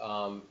business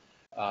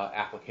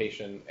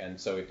application, and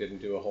so it didn't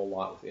do a whole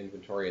lot with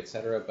inventory, et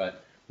cetera,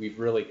 but we've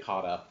really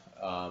caught up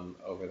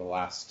over the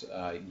last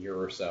year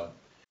or so.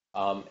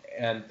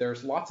 And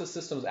there's lots of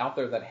systems out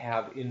there that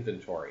have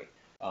inventory.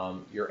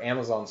 Your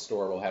Amazon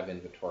store will have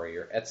inventory,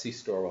 your Etsy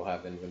store will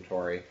have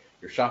inventory,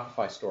 your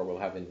Shopify store will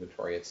have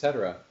inventory, et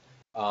cetera.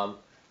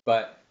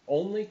 But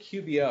only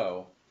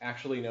QBO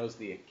actually knows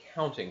the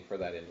accounting for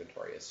that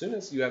inventory. As soon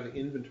as you have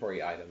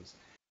inventory items,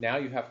 now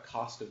you have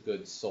cost of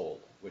goods sold,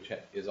 which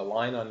is a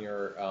line on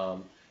your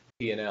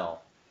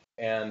P&L.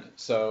 And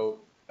so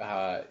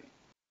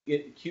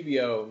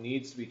QBO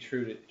needs to be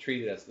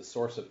treated as the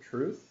source of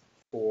truth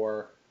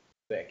for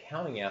the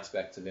accounting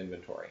aspects of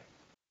inventory.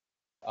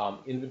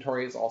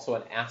 Inventory is also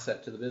an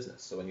asset to the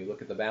business. So when you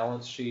look at the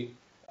balance sheet,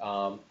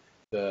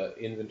 the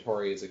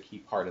inventory is a key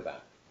part of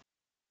that.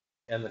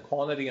 And the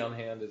quantity on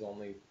hand is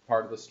only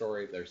part of the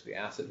story. There's the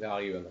asset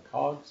value and the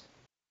COGS.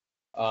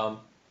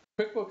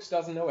 QuickBooks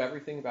doesn't know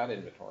everything about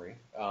inventory.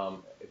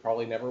 It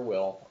probably never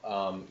will.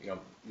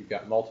 You've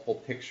got multiple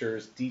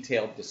pictures,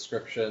 detailed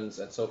descriptions,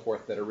 and so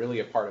forth that are really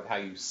a part of how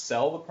you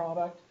sell the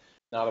product,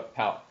 not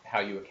about how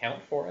you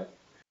account for it.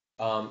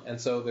 And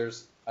so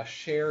there's a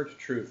shared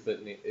truth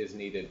that is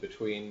needed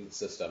between the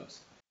systems.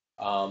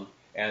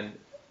 And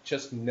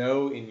just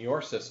know in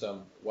your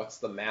system what's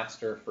the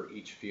master for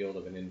each field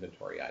of an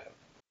inventory item.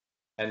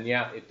 And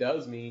yeah, it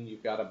does mean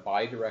you've got a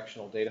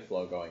bi-directional data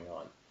flow going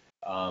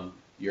on.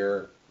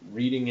 You're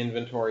reading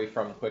inventory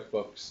from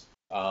QuickBooks,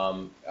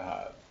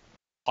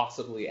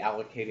 possibly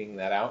allocating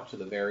that out to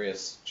the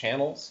various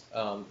channels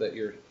that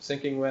you're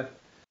syncing with,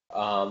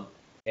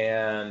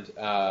 and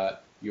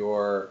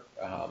you're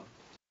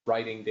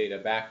writing data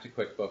back to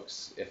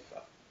QuickBooks if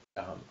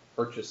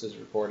purchase is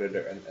recorded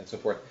and so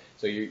forth.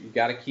 So you've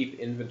got to keep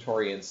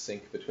inventory in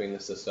sync between the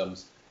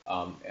systems,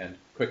 and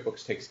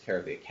QuickBooks takes care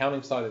of the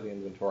accounting side of the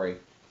inventory,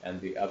 and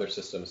the other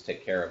systems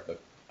take care of the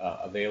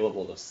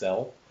available to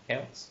sell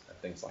accounts and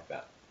things like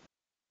that.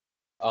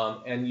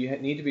 And you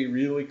need to be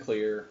really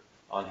clear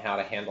on how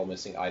to handle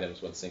missing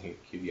items when syncing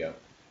QBO.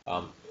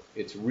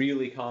 It's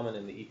really common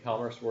in the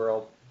e-commerce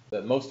world.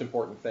 The most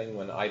important thing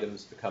when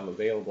items become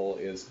available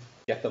is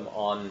get them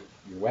on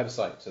your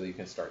website so that you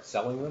can start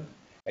selling them.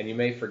 And you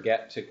may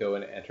forget to go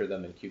and enter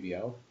them in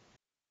QBO.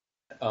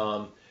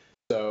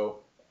 So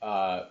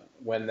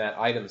when that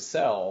item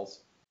sells,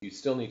 you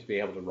still need to be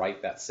able to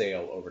write that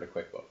sale over to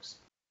QuickBooks.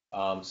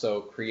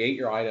 So create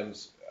your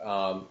items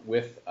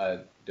with a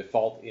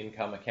default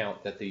income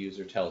account that the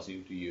user tells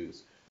you to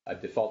use, a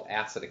default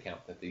asset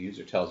account that the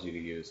user tells you to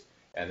use,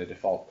 and a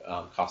default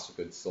cost of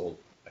goods sold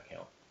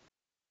account.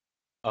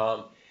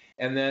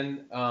 And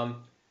then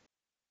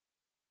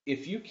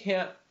if you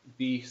can't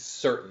be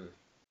certain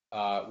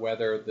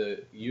whether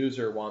the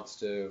user wants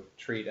to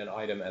treat an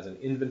item as an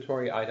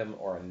inventory item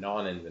or a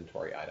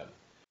non-inventory item,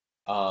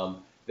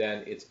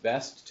 then it's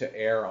best to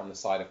err on the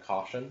side of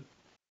caution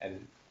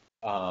and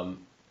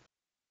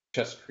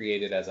just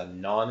create it as a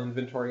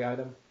non-inventory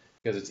item,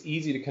 because it's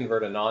easy to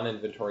convert a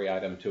non-inventory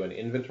item to an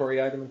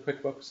inventory item in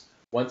QuickBooks,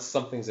 once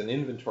something's an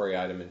inventory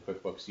item in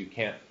QuickBooks, you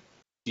can't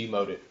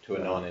demote it to a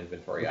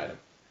non-inventory item.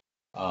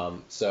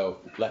 So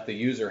let the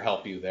user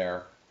help you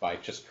there by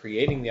just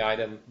creating the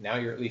item. Now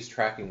you're at least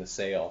tracking the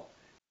sale,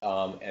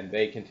 and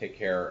they can take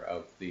care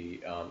of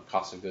the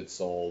cost of goods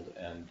sold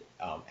and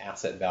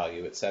asset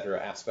value, et cetera,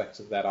 aspects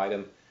of that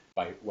item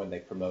by when they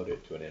promote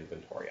it to an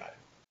inventory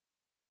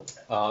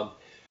item.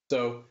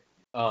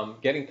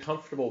 Getting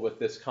comfortable with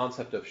this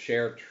concept of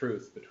shared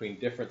truth between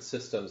different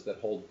systems that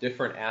hold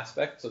different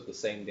aspects of the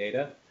same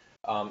data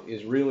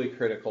is really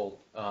critical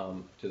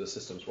to the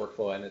system's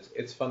workflow, and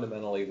it's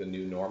fundamentally the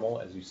new normal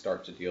as you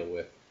start to deal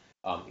with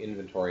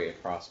inventory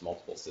across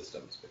multiple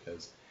systems.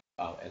 Because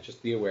and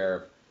just be aware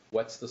of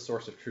what's the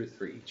source of truth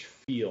for each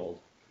field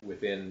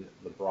within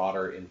the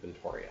broader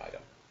inventory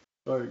item.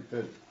 Oh,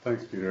 good.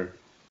 Thanks, Peter.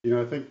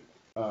 I think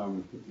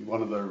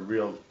one of the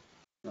real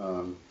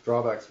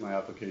drawbacks to my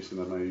application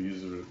that my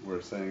users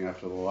were saying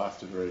after the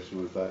last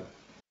iteration was that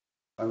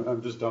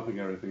I'm just dumping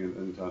everything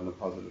into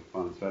undeposited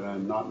funds, right? And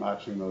I'm not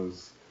matching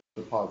those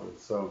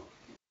deposits. So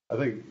I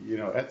think,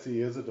 Etsy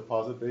is a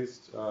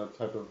deposit-based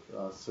type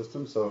of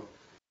system. So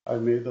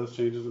I've made those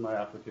changes in my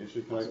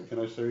application. Can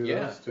I show you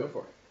those too? Go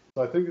for it.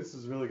 So I think this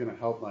is really going to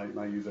help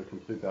my user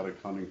complete that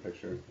accounting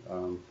picture,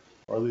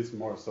 or at least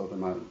more so than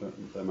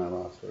my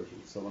last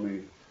version. So let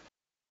me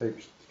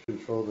take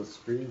control of the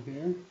screen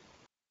here.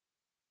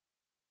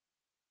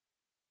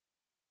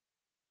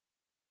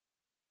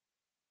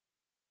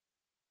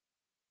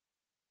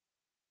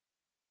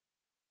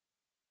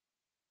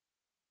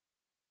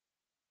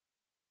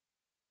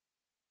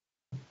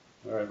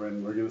 All right,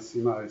 and we're going to see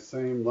my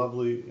same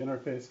lovely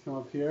interface come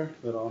up here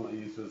that all my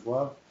users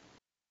love.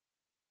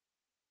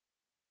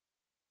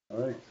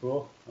 All right,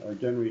 cool.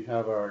 Again, we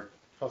have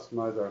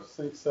customize our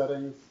sync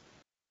settings.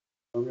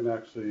 I'm going to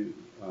actually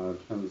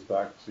turn this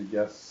back to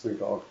yes,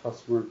 sync all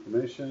customer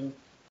information.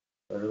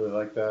 I really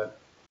like that.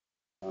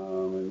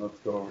 And let's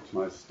go over to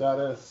my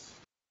status,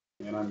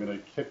 and I'm going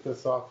to kick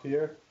this off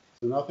here.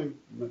 So not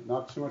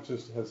too much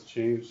has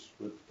changed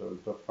with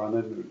the front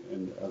end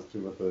and as to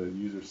what the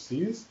user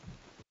sees.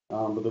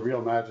 But the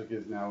real magic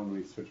is now when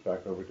we switch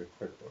back over to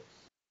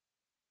QuickBooks.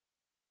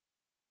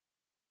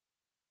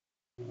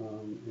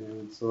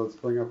 And so let's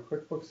bring up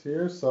QuickBooks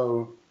here.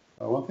 So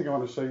one thing I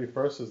want to show you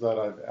first is that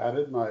I've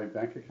added my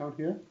bank account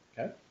here.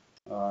 Okay.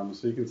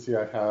 So you can see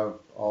I have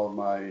all of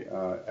my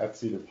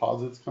Etsy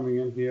deposits coming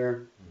in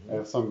here. Mm-hmm. I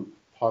have some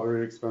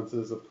pottery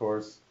expenses, of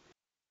course.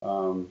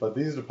 But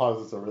these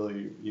deposits are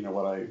really,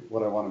 what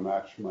I want to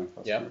match for my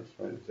customers, yep,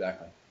 right?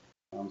 Exactly.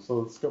 So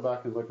let's go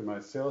back and look at my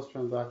sales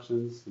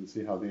transactions and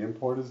see how the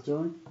import is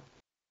doing.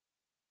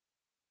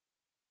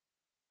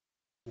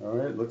 All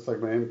right, looks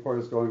like my import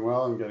is going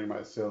well. I'm getting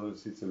my sales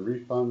receipts and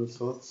refunds.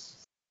 So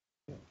let's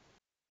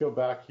go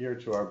back here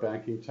to our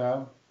banking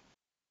tab.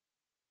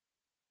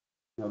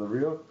 Now the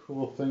real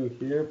cool thing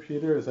here,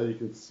 Peter, is that you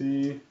can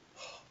see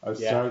I've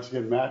started to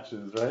get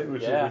matches, right?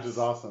 Which is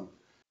awesome.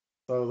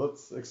 So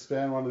let's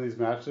expand one of these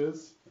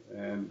matches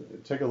and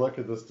take a look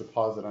at this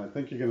deposit. I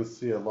think you're going to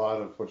see a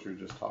lot of what you're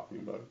just talking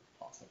about.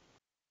 Awesome.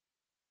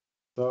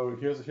 So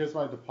here's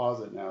my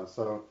deposit now.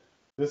 So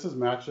this is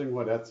matching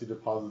what Etsy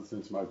deposits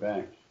into my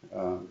bank.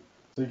 So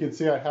you can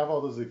see I have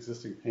all those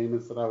existing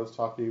payments that I was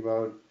talking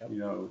about.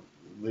 Yep.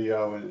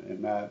 Leo and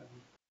Matt,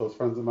 close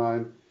friends of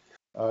mine.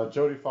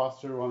 Jodie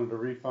Foster wanted a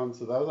refund,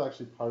 so that was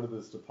actually part of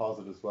this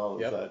deposit as well.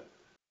 Is that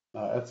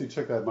Etsy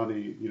took that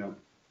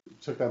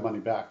money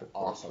back, of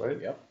course, awesome.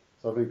 Right? Yep.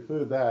 So I've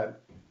included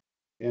that.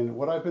 And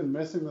what I've been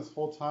missing this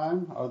whole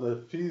time are the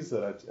fees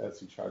that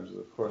Etsy charges,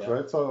 of course,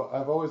 right? So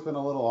I've always been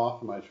a little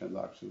off in my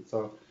transactions.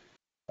 So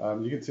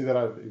you can see that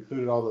I've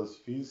included all those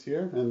fees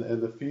here, and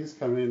the fees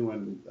come in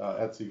when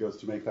Etsy goes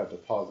to make that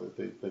deposit.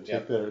 They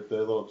take their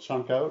little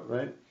chunk out,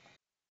 right?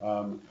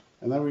 And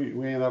then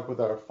we end up with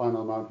our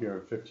final amount here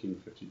of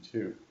 $15.52.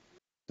 So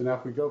now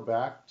if we go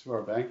back to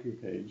our banking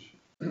page,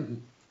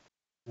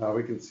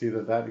 we can see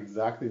that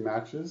exactly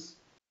matches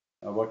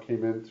what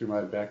came in through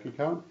my bank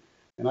account.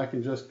 And I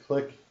can just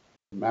click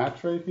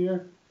match right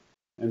here,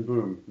 and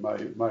boom,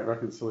 my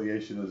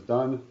reconciliation is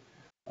done.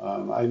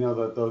 I know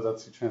that those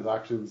Etsy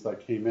transactions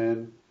that came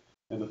in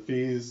and the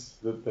fees,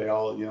 that they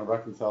all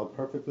reconciled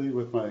perfectly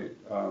with my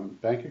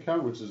bank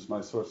account, which is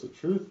my source of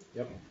truth.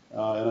 Yep.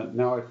 And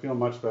now I feel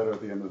much better at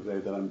the end of the day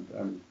that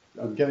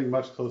I'm getting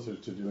much closer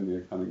to doing the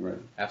accounting right.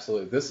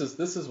 Absolutely. This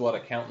is what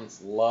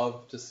accountants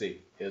love to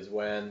see, is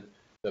when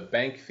the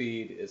bank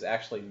feed is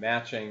actually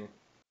matching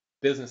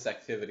business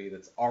activity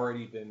that's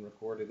already been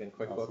recorded in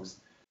QuickBooks.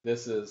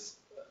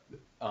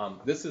 Awesome.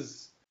 This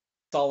is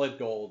solid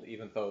gold,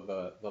 even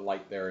though the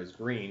light there is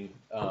green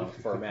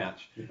for a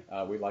match.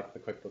 We like the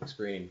QuickBooks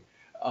green.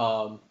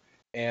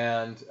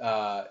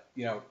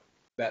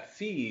 That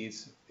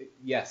fees,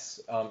 yes,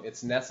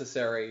 it's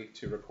necessary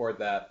to record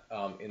that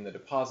in the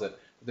deposit.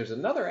 But there's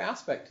another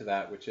aspect to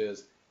that, which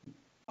is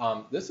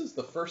this is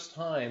the first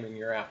time in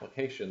your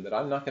application that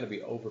I'm not going to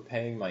be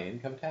overpaying my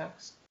income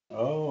tax.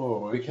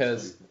 Oh,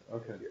 because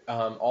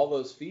all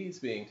those fees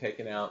being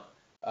taken out,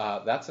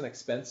 that's an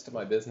expense to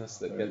my business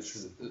that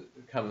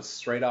comes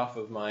straight off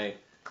of my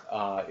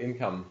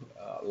income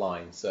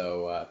line.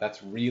 So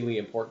that's really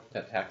important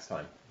at tax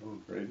time. Oh,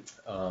 great.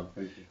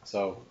 Thank you.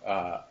 So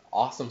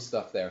awesome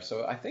stuff there.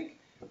 So I think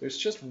there's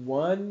just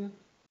one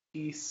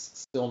piece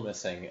still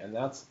missing, and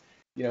that's,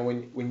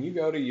 when you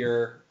go to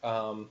your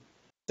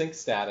sync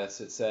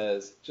status, it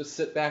says just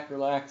sit back,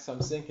 relax, I'm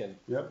syncing.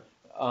 Yep.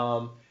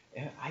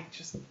 And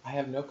I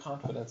have no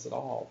confidence at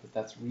all that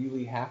that's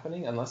really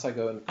happening unless I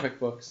go into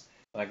QuickBooks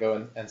and I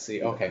go and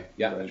see, okay,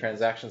 yeah, the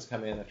transactions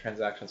come in.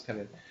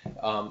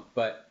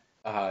 But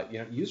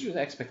users'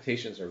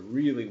 expectations are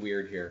really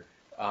weird here.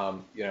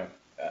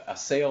 A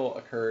sale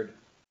occurred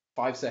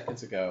 5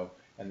 seconds ago,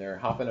 and they're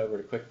hopping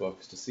over to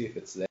QuickBooks to see if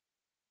it's there.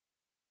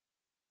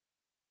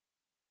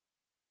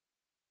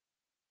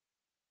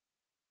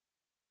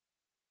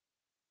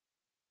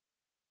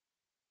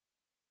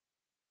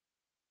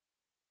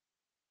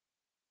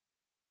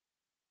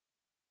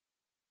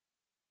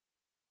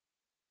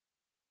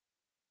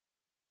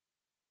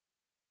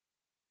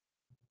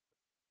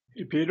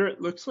 Hey, Peter, it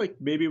looks like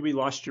maybe we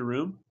lost your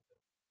room.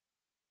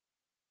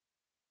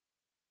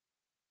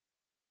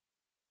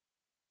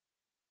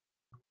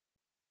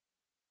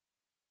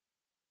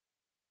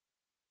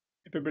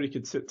 If everybody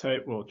could sit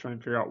tight, we'll try and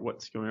figure out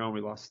what's going on.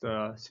 We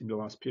seem to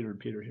lost Peter and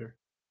Peter here.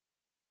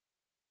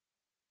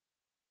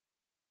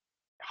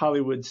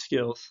 Hollywood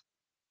skills.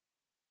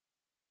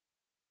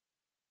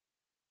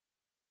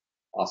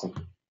 Awesome.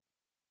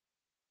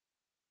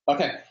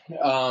 Okay,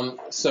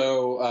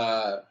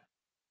 so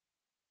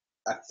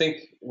I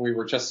think we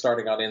were just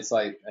starting on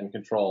insight and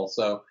control.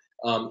 So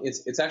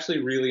it's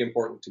actually really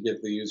important to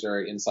give the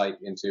user insight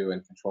into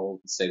and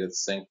control the state of the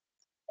sync.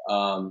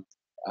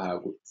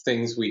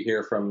 Things we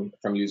hear from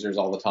users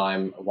all the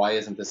time: why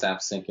isn't this app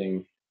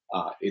syncing?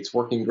 It's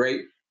working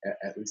great,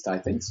 at least I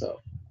think so.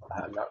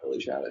 I'm not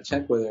really sure how to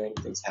check whether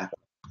anything's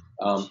happening.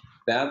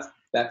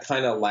 That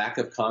kind of lack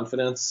of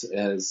confidence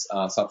is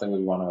something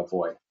we want to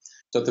avoid.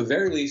 So at the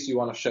very least, you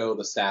want to show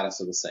the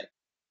status of the sync.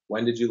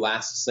 When did you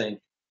last sync?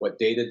 What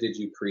data did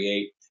you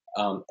create?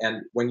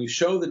 And when you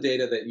show the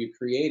data that you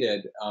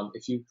created,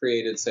 if you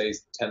created, say,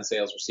 10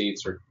 sales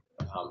receipts or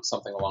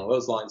something along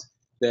those lines,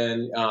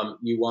 then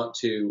you want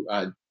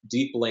to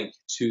deep link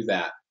to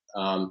that.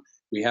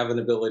 We have an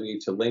ability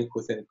to link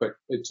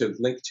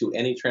to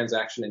any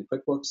transaction in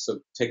QuickBooks, so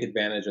take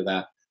advantage of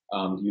that.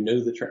 You know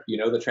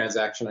the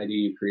transaction ID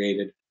you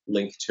created,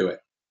 link to it.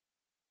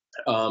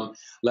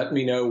 Let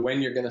me know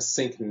when you're going to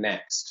sync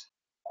next,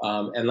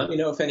 and let me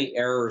know if any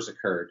errors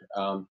occurred.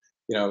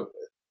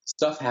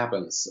 Stuff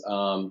happens.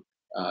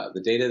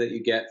 The data that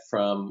you get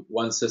from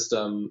one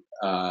system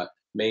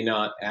may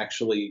not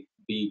actually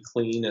be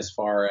clean as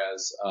far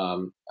as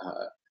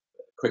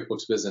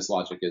QuickBooks Business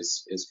Logic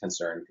is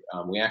concerned.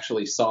 We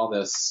actually saw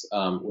this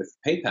with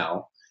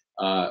PayPal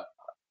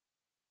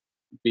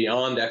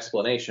beyond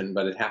explanation,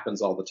 but it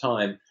happens all the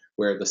time,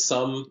 where the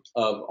sum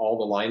of all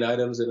the line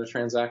items in a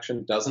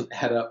transaction doesn't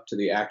add up to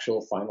the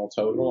actual final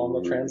total on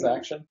the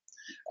transaction.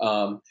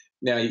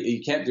 Now,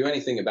 you can't do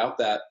anything about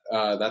that.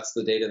 That's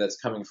the data that's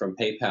coming from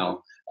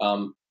PayPal.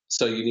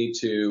 So you need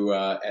to,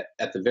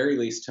 at the very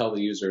least, tell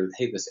the user,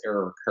 hey, this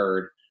error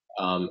occurred,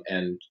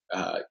 and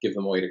give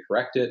them a way to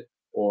correct it,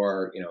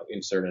 or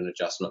insert an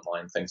adjustment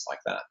line, things like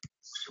that.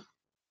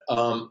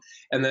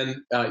 And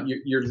then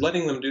you're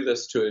letting them do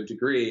this to a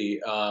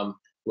degree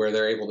where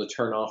they're able to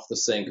turn off the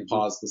sync,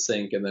 pause the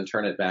sync, and then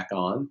turn it back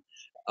on.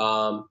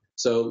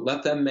 So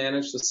let them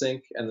manage the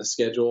sync and the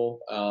schedule,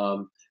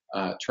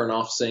 turn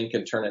off sync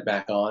and turn it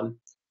back on,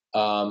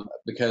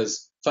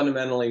 because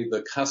fundamentally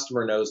the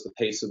customer knows the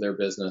pace of their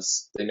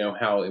business. They know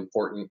how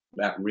important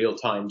that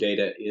real-time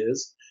data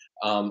is,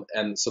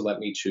 and so let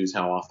me choose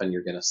how often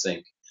you're going to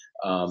sync.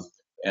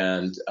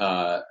 And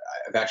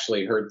I've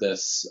actually heard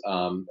this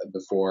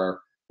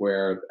before,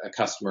 where a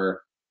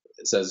customer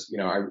says,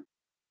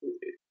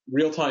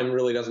 real time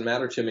really doesn't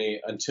matter to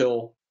me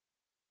until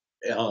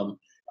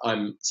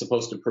I'm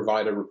supposed to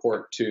provide a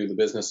report to the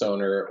business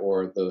owner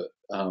or the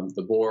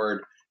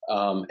board,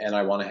 and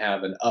I want to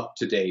have an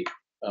up-to-date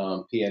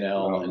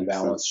P&L and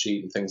balance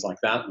sheet and things like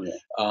that.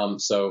 Yeah.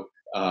 So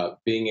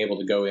being able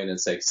to go in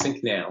and say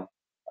sync now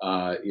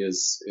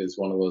is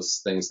one of those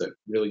things that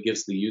really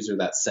gives the user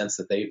that sense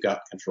that they've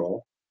got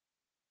control.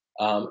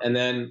 And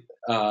then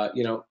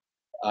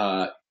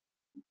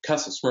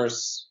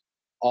customers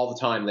all the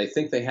time, they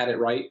think they had it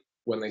right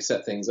when they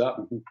set things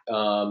up,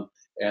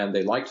 and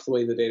they liked the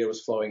way the data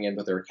was flowing in,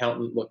 but their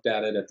accountant looked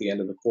at it at the end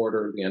of the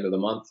quarter, the end of the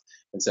month,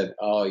 and said,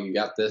 oh, you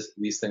got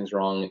these things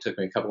wrong. It took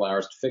me a couple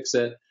hours to fix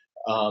it.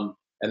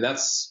 And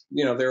that's,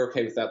 they're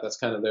okay with that. That's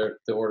kind of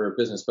the order of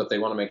business, but they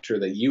want to make sure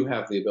that you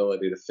have the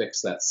ability to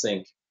fix that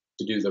sync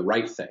to do the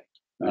right thing.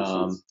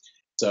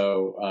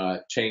 So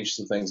change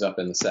some things up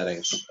in the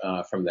settings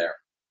from there.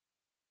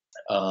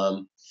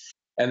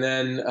 And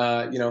then,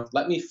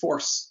 let me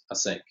force a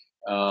sync.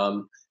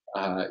 You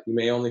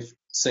may only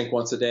sync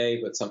once a day,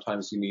 but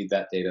sometimes you need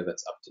that data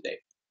that's up to date.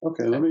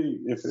 Okay, let me,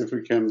 if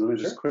we can, let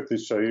me just quickly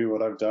show you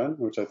what I've done,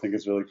 which I think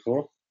is really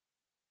cool.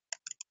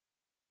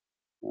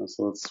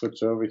 So let's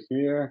switch over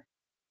here.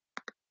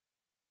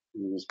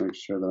 Let me just make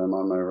sure that I'm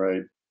on my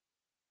right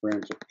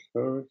branch of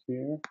code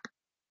here.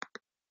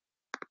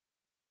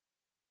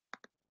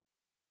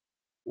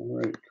 All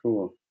right,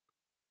 cool.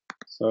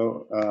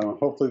 So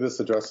hopefully this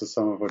addresses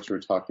some of what you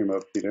were talking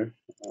about, Peter.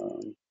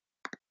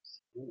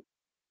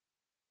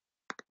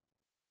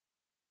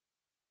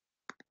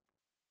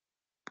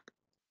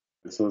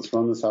 So let's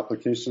run this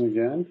application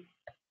again.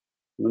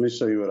 Let me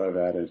show you what I've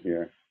added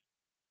here.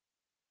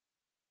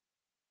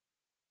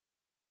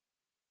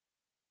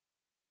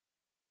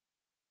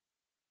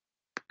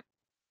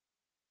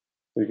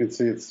 So you can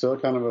see it's still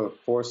kind of a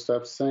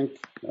 4-step sync.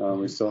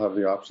 We still have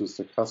the options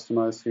to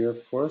customize here,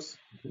 of course.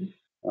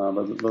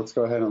 But let's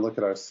go ahead and look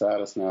at our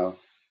status now.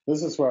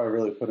 This is where I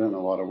really put in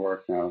a lot of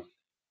work now.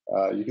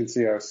 You can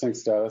see our sync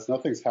status.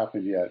 Nothing's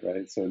happened yet,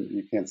 right? So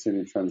you can't see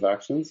any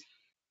transactions.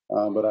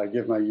 But I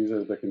give my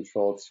user the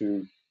control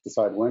to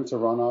decide when to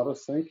run auto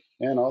sync.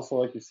 And also,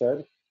 like you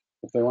said,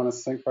 if they want to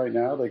sync right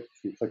now, they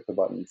can click the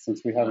button.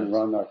 Since we haven't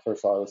run our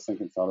first auto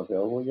sync, it's not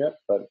available yet,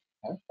 but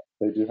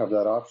they do have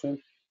that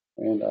option.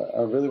 And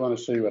I really want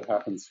to show you what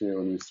happens here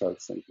when we start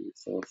syncing.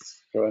 So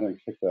let's go ahead and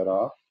kick that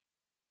off.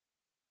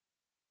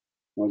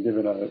 We'll give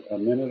it a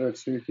minute or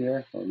two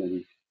here, or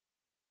maybe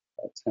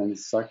 10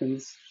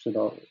 seconds should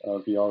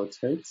be all it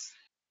takes.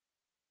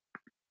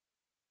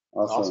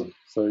 Awesome.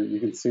 So you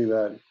can see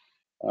that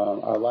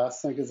our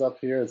last sync is up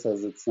here. It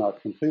says it's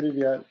not completed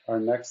yet. Our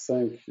next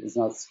sync is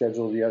not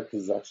scheduled yet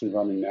because it's actually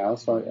running now.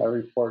 So I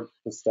report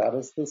the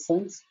status of the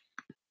syncs.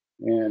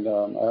 And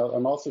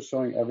I'm also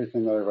showing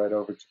everything that I write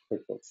over to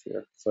QuickBooks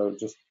here. So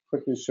just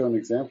quickly show an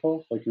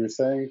example. Like you were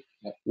saying,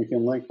 we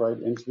can link right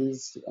into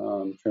these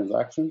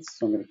transactions.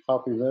 So I'm going to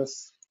copy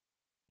this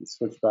and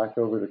switch back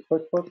over to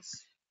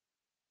QuickBooks.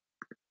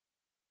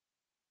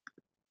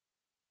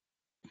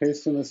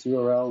 Paste in this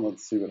URL and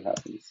let's see what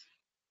happens.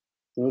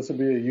 So this would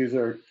be a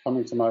user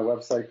coming to my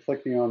website,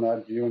 clicking on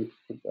that View in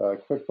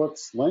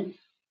QuickBooks link,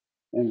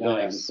 and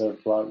nice. They're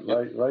brought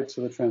right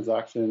to the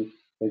transaction.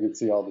 They can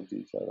see all the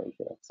detail right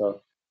there.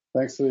 So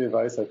thanks for the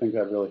advice. I think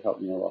that really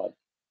helped me a lot.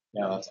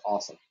 Yeah, that's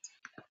awesome.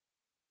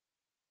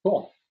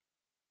 Cool.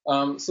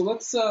 So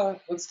let's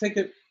take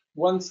it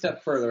one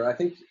step further. I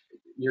think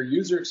your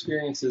user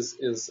experience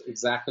is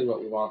exactly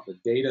what we want. The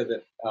data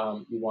that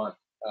you want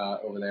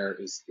over there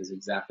is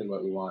exactly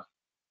what we want.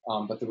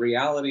 But the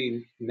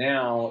reality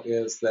now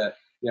is that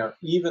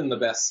even the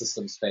best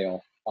systems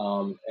fail,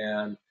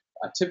 and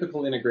a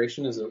typical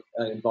integration is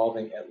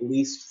involving at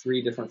least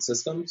 3 different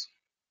systems.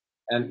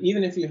 And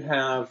even if you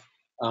have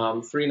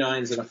 3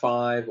 nines and a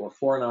 5 or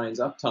 4 nines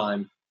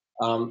uptime,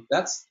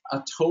 that's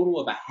a total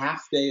of a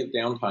half day of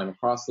downtime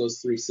across those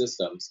 3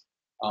 systems,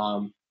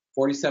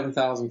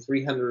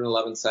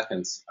 47,311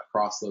 seconds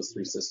across those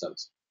 3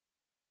 systems.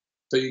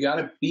 So you got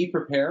to be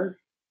prepared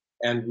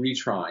and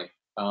retry.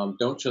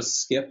 Don't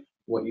just skip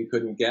what you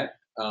couldn't get.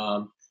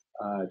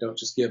 Don't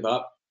just give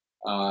up.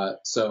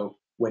 So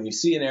when you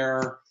see an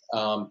error,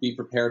 be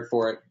prepared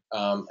for it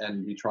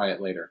and retry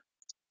it later.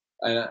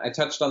 And I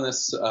touched on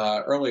this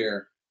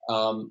earlier.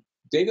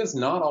 Data is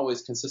not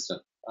always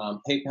consistent.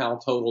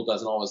 PayPal total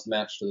doesn't always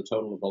match to the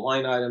total of the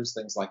line items,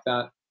 things like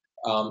that.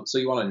 So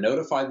you want to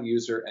notify the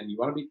user and you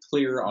want to be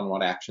clear on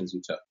what actions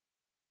you took.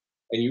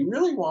 And you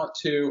really want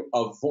to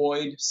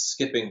avoid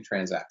skipping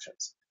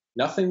transactions.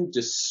 Nothing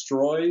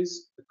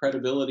destroys the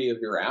credibility of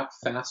your app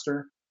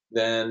faster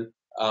than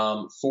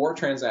 4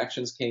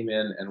 transactions came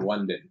in and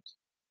 1 didn't.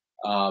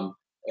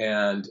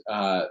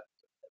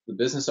 The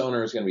business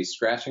owner is going to be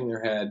scratching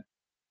their head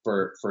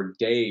for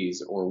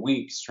days or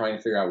weeks trying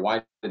to figure out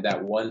why did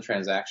that 1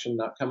 transaction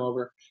not come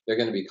over. They're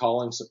going to be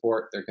calling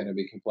support. They're going to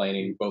be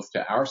complaining both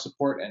to our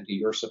support and to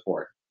your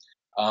support.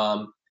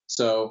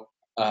 So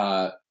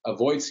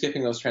avoid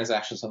skipping those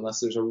transactions unless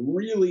there's a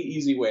really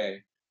easy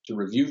way to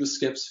review the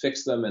skips,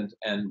 fix them, and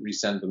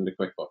resend them to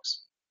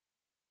QuickBooks.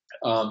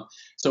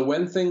 So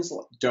when things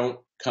don't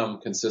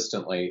come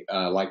consistently,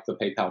 like the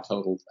PayPal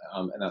total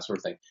and that sort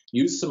of thing,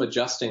 use some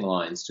adjusting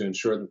lines to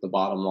ensure that the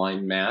bottom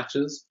line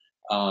matches,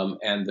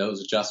 and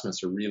those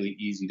adjustments are really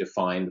easy to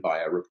find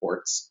via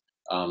reports.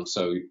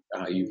 So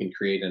you can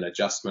create an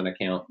adjustment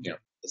account,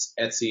 this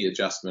Etsy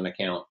adjustment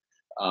account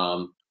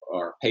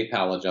or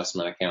PayPal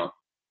adjustment account,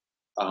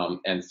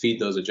 and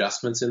feed those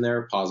adjustments in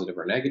there, positive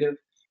or negative.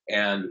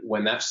 And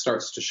when that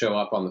starts to show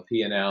up on the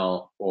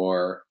P&L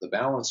or the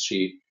balance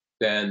sheet,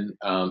 then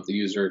the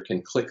user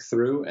can click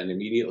through and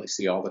immediately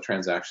see all the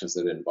transactions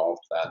that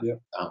involved that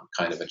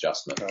kind of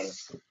adjustment.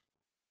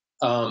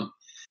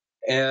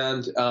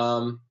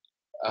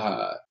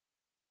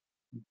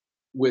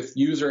 With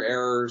user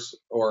errors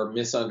or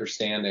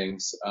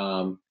misunderstandings,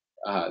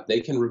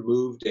 they can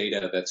remove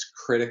data that's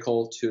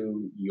critical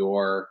to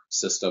your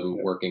system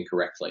working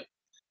correctly.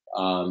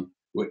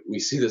 We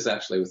see this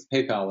actually with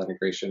PayPal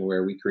integration,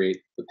 where we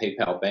create the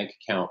PayPal bank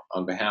account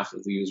on behalf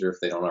of the user if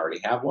they don't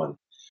already have one.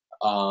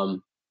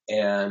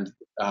 And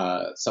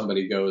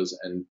somebody goes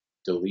and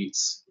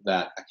deletes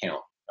that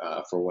account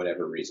for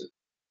whatever reason.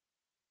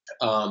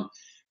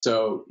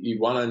 So you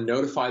want to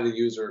notify the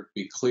user,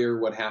 be clear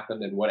what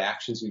happened and what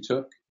actions you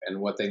took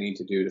and what they need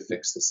to do to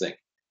fix the sync.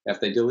 If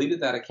they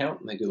deleted that account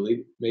and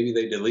maybe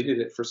they deleted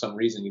it for some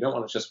reason, you don't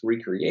want to just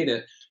recreate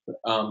it.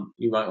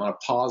 You might want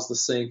to pause the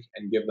sync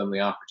and give them the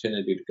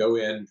opportunity to go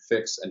in,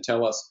 fix, and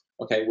tell us,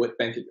 okay,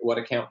 what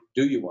account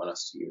do you want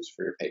us to use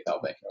for your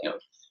PayPal bank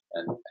account,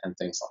 and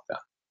things like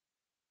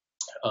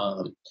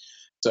that.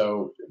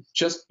 So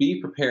just be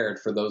prepared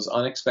for those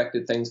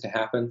unexpected things to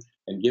happen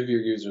and give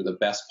your user the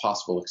best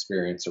possible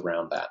experience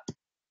around that.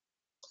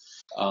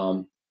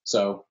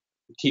 So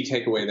key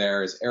takeaway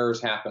there is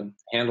errors happen,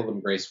 handle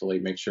them gracefully,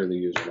 make sure the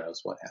user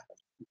knows what happened.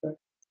 Okay.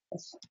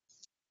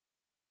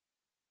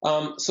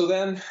 So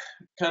then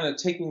kind of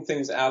taking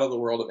things out of the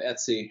world of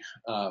Etsy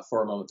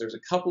for a moment, there's a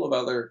couple of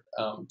other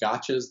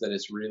gotchas that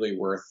it's really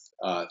worth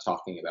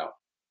talking about.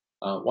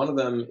 One of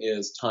them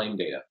is time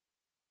data.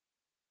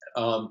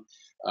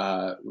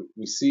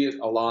 We see it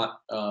a lot,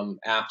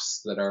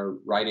 apps that are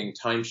writing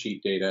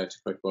timesheet data to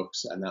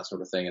QuickBooks and that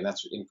sort of thing, and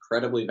that's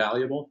incredibly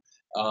valuable.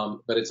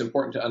 But it's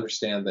important to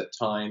understand that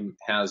time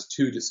has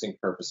two distinct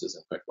purposes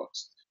in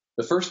QuickBooks.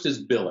 The first is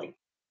billing.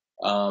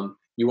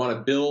 You want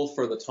to bill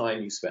for the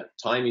time you spent.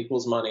 Time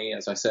equals money,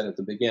 as I said at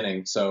the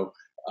beginning. So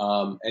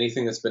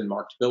anything that's been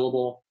marked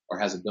billable or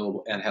has a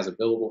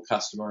billable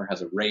customer,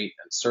 has a rate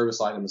and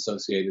service item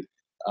associated,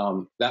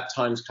 that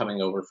time's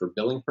coming over for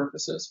billing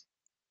purposes.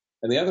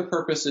 And the other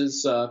purpose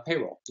is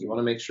payroll. You want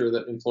to make sure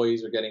that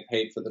employees are getting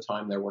paid for the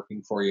time they're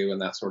working for you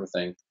and that sort of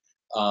thing.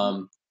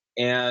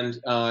 And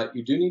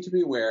you do need to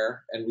be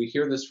aware, and we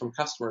hear this from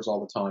customers all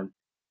the time,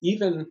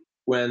 even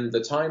when the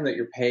time that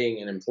you're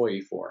paying an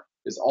employee for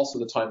is also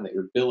the time that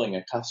you're billing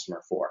a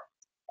customer for.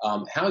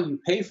 How you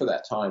pay for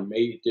that time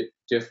may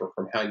differ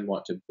from how you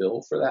want to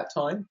bill for that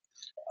time.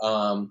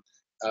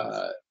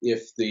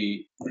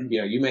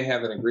 You may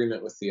have an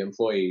agreement with the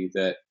employee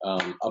that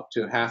up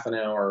to half an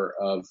hour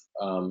of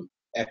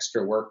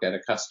extra work at a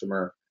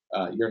customer,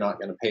 you're not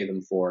going to pay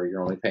them for.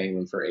 You're only paying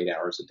them for 8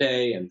 hours a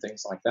day and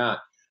things like that.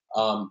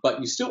 But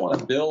you still want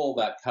to bill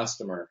that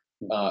customer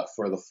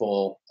for the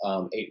full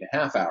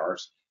 8.5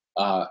 hours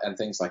and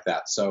things like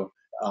that. So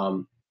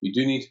you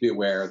do need to be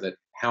aware that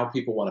how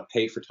people want to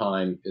pay for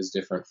time is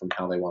different from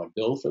how they want to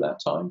bill for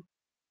that time.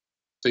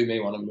 So you may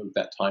want to move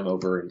that time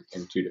over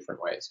in two different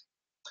ways.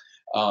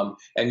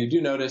 And you do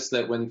notice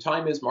that when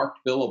time is marked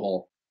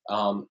billable,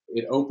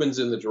 it opens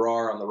in the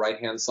drawer on the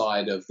right-hand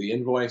side of the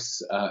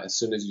invoice as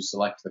soon as you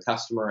select the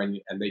customer, and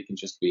they can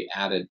just be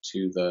added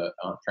to the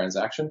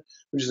transaction,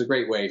 which is a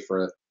great way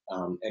for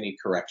any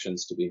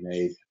corrections to be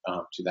made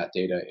to that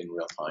data in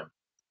real time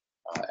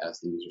as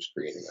the user's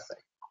creating the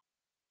thing.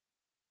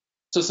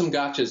 So some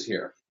gotchas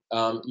here.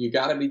 You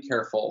got to be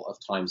careful of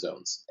time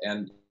zones,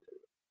 and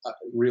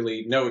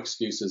really no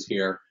excuses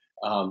here.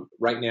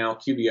 Right now,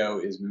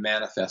 QBO is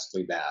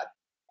manifestly bad.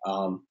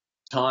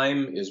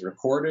 Time is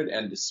recorded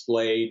and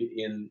displayed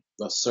in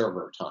the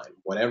server time.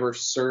 Whatever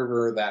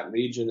server that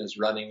region is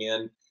running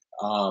in,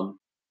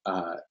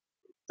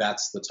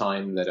 that's the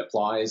time that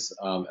applies,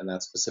 and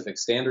that's Pacific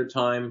Standard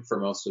Time for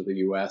most of the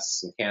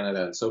US and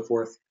Canada and so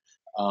forth.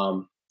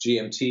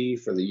 GMT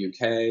for the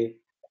UK,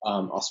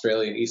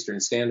 Australian Eastern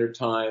Standard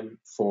Time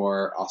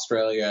for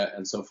Australia,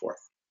 and so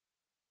forth.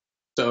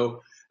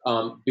 So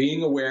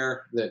being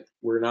aware that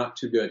we're not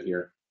too good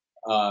here,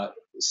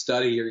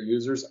 study your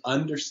users,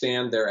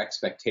 understand their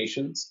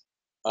expectations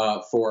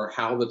for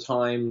how the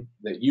time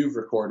that you've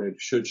recorded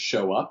should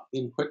show up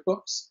in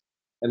QuickBooks,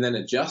 and then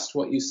adjust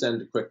what you send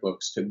to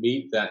QuickBooks to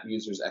meet that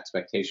user's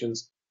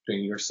expectations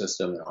between your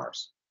system and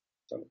ours.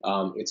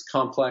 It's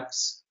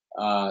complex,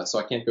 so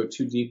I can't go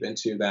too deep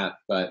into that,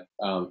 but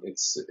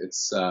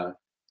it's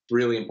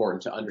really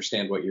important to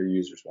understand what your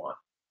users want.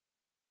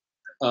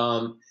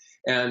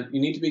 And you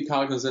need to be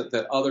cognizant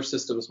that other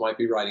systems might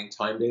be writing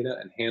time data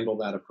and handle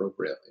that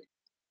appropriately.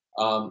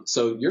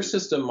 So your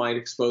system might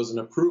expose an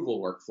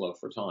approval workflow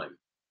for time.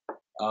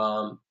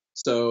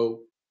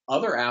 So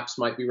other apps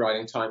might be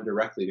writing time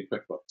directly to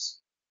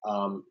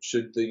QuickBooks.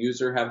 Should the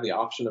user have the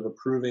option of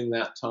approving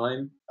that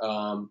time?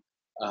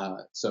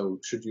 So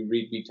should you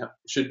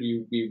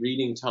be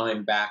reading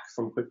time back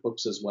from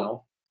QuickBooks as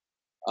well?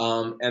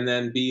 And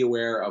then be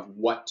aware of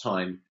what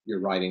time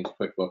you're writing to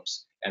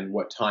QuickBooks and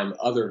what time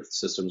other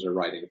systems are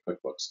writing to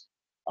QuickBooks.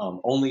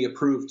 Only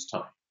approved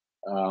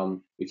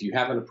time. If you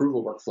have an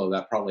approval workflow,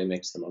 that probably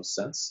makes the most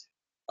sense.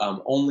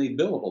 Only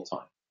billable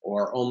time,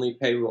 or only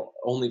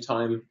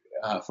time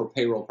for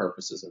payroll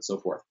purposes and so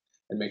forth,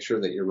 and make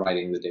sure that you're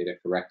writing the data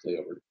correctly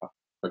over to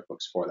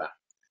QuickBooks for that.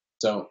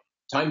 So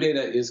time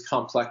data is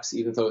complex,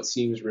 even though it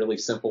seems really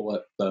simple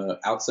at the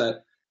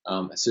outset.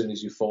 As soon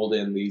as you fold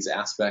in these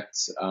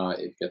aspects,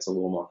 it gets a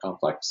little more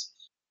complex.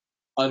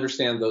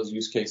 Understand those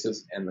use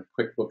cases and the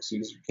QuickBooks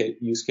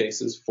use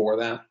cases for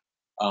that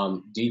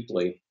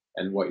deeply,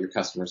 and what your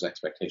customers'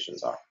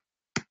 expectations are.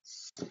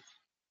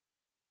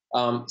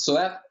 So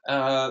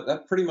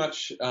that pretty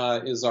much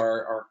is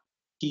our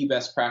key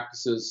best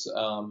practices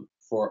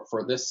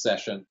for this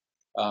session.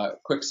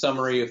 Quick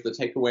summary of the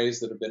takeaways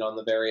that have been on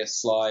the various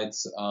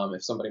slides.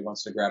 If somebody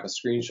wants to grab a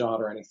screenshot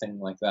or anything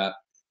like that,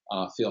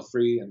 feel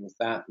free. And with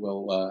that,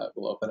 we'll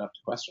open up to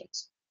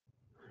questions.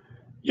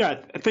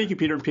 Yeah, thank you,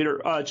 Peter and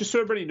Peter. Just so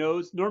everybody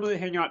knows, normally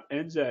Hangout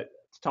ends at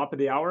the top of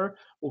the hour.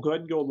 We'll go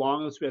ahead and go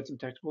along unless we had some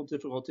technical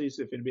difficulties.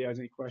 If anybody has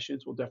any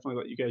questions, we'll definitely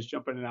let you guys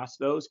jump in and ask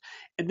those.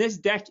 And this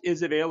deck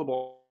is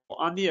available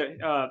on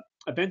the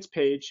events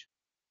page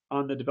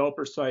on the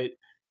developer site.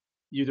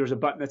 There's a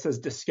button that says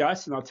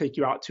discuss, and I'll take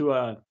you out to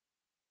a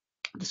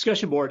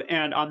discussion board.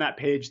 And on that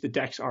page, the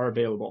decks are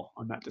available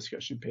on that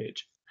discussion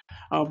page.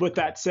 With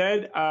that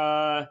said,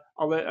 I'll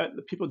let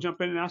the people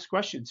jump in and ask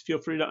questions. Feel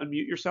free to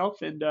unmute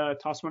yourself and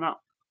toss one out.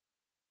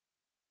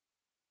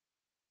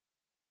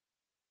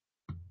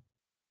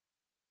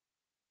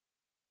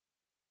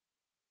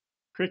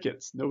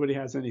 Crickets. Nobody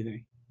has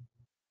anything.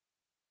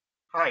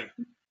 Hi,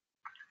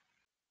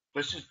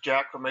 this is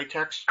Jack from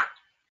Atex.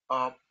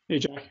 Hey,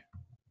 Jack.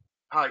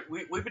 Hi,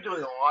 we've been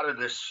doing a lot of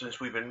this since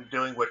we've been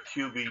dealing with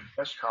QB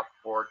Desktop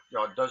for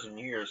a dozen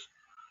years.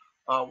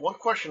 One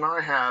question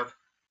I have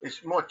is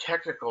more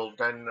technical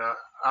than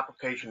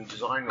application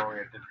design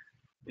oriented.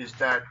 Is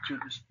that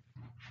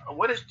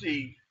what is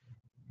the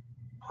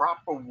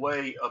proper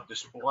way of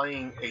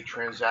displaying a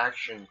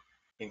transaction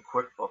in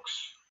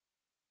QuickBooks?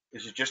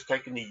 Is it just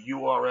taking the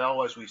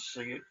URL as we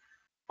see it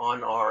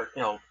on our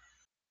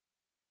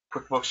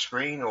QuickBooks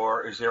screen,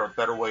 or is there a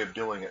better way of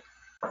doing it?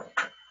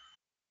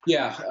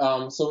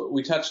 Yeah, so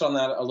we touched on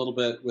that a little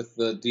bit with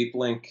the deep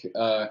link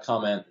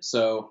comment.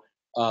 So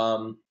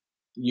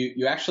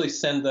you actually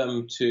send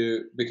them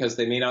to, because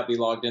they may not be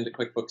logged into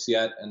QuickBooks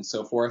yet and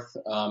so forth.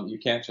 You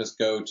can't just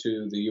go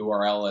to the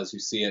URL as you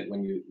see it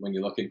when you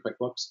look in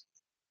QuickBooks.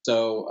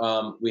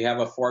 So we have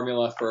a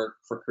formula for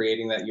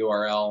creating that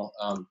URL.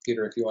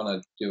 Peter, if you want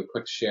to do a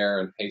quick share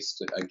and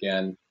paste it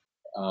again,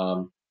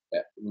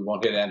 we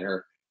won't hit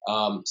enter.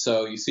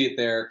 So you see it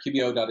there,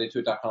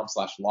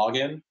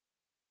 qbo.intuit.com/login,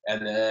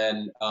 and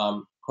then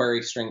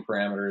query string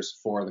parameters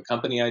for the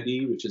company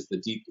ID, which is the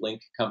deep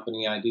link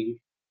company ID,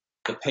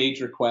 the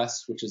page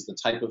request, which is the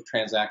type of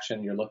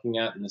transaction you're looking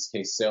at, in this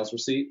case, sales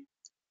receipt,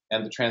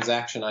 and the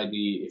transaction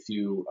ID if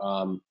you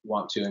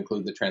want to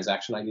include the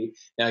transaction ID.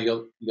 Now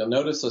you'll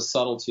notice a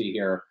subtlety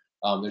here.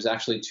 There's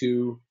actually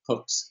two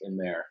hooks in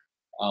there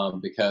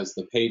because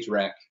the page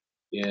rec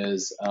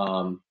is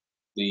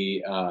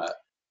the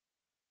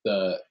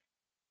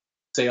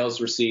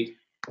sales receipt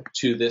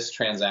to this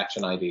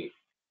transaction ID.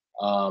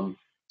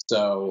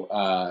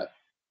 So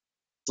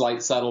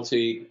slight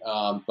subtlety,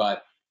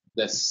 but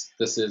this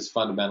is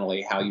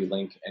fundamentally how you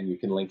link, and you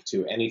can link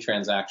to any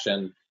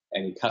transaction,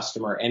 any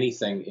customer,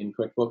 anything in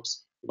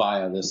QuickBooks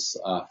via this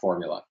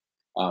formula.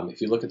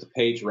 If you look at the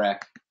page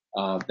rec,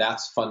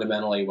 that's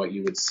fundamentally what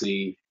you would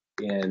see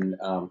in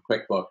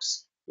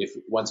QuickBooks.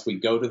 Once we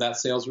go to that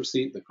sales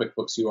receipt, the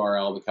QuickBooks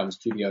URL becomes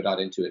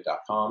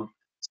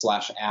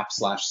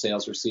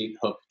qbo.intuit.com/app/sales receipt,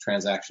 hook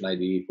transaction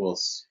ID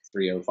equals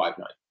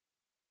 3059.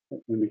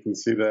 And we can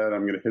see that.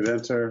 I'm going to hit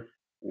enter,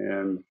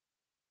 and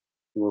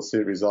we'll see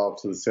it resolved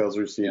to the sales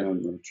receipt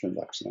and the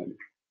transaction ID.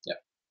 Yeah.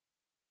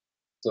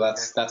 So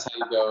that's how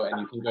you go, and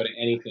you can go to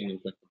anything in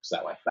QuickBooks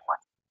that way.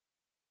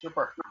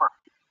 Super.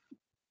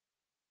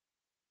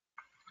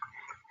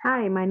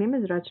 Hi, my name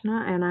is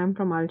Rachna and I'm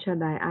from Al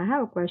Shaddai. I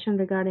have a question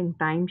regarding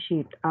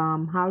timesheet.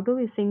 How do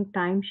we sync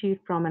timesheet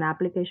from an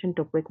application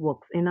to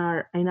QuickBooks? In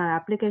our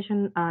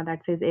application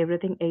that says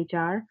everything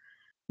HR,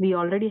 we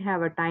already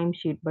have a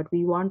timesheet, but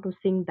we want to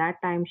sync that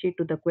timesheet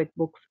to the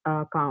QuickBooks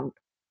account.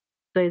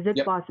 So is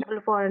it possible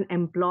for an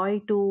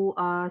employee to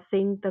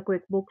sync the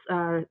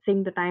QuickBooks,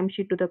 sync the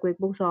timesheet to the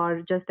QuickBooks,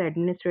 or just the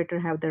administrator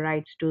have the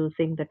rights to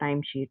sync the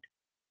timesheet?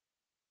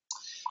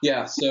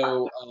 Yeah,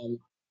 so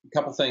a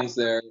couple things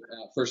there.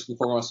 First and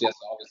foremost, yes,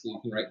 obviously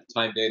you can write the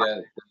time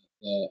data.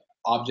 The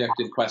object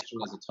in question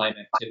is a time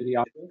activity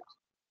object.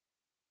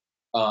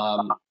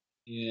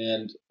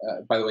 And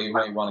by the way, you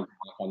might want to get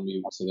back on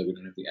mute so that we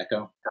don't have the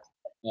echo.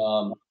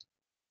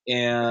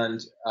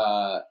 And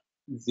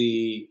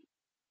the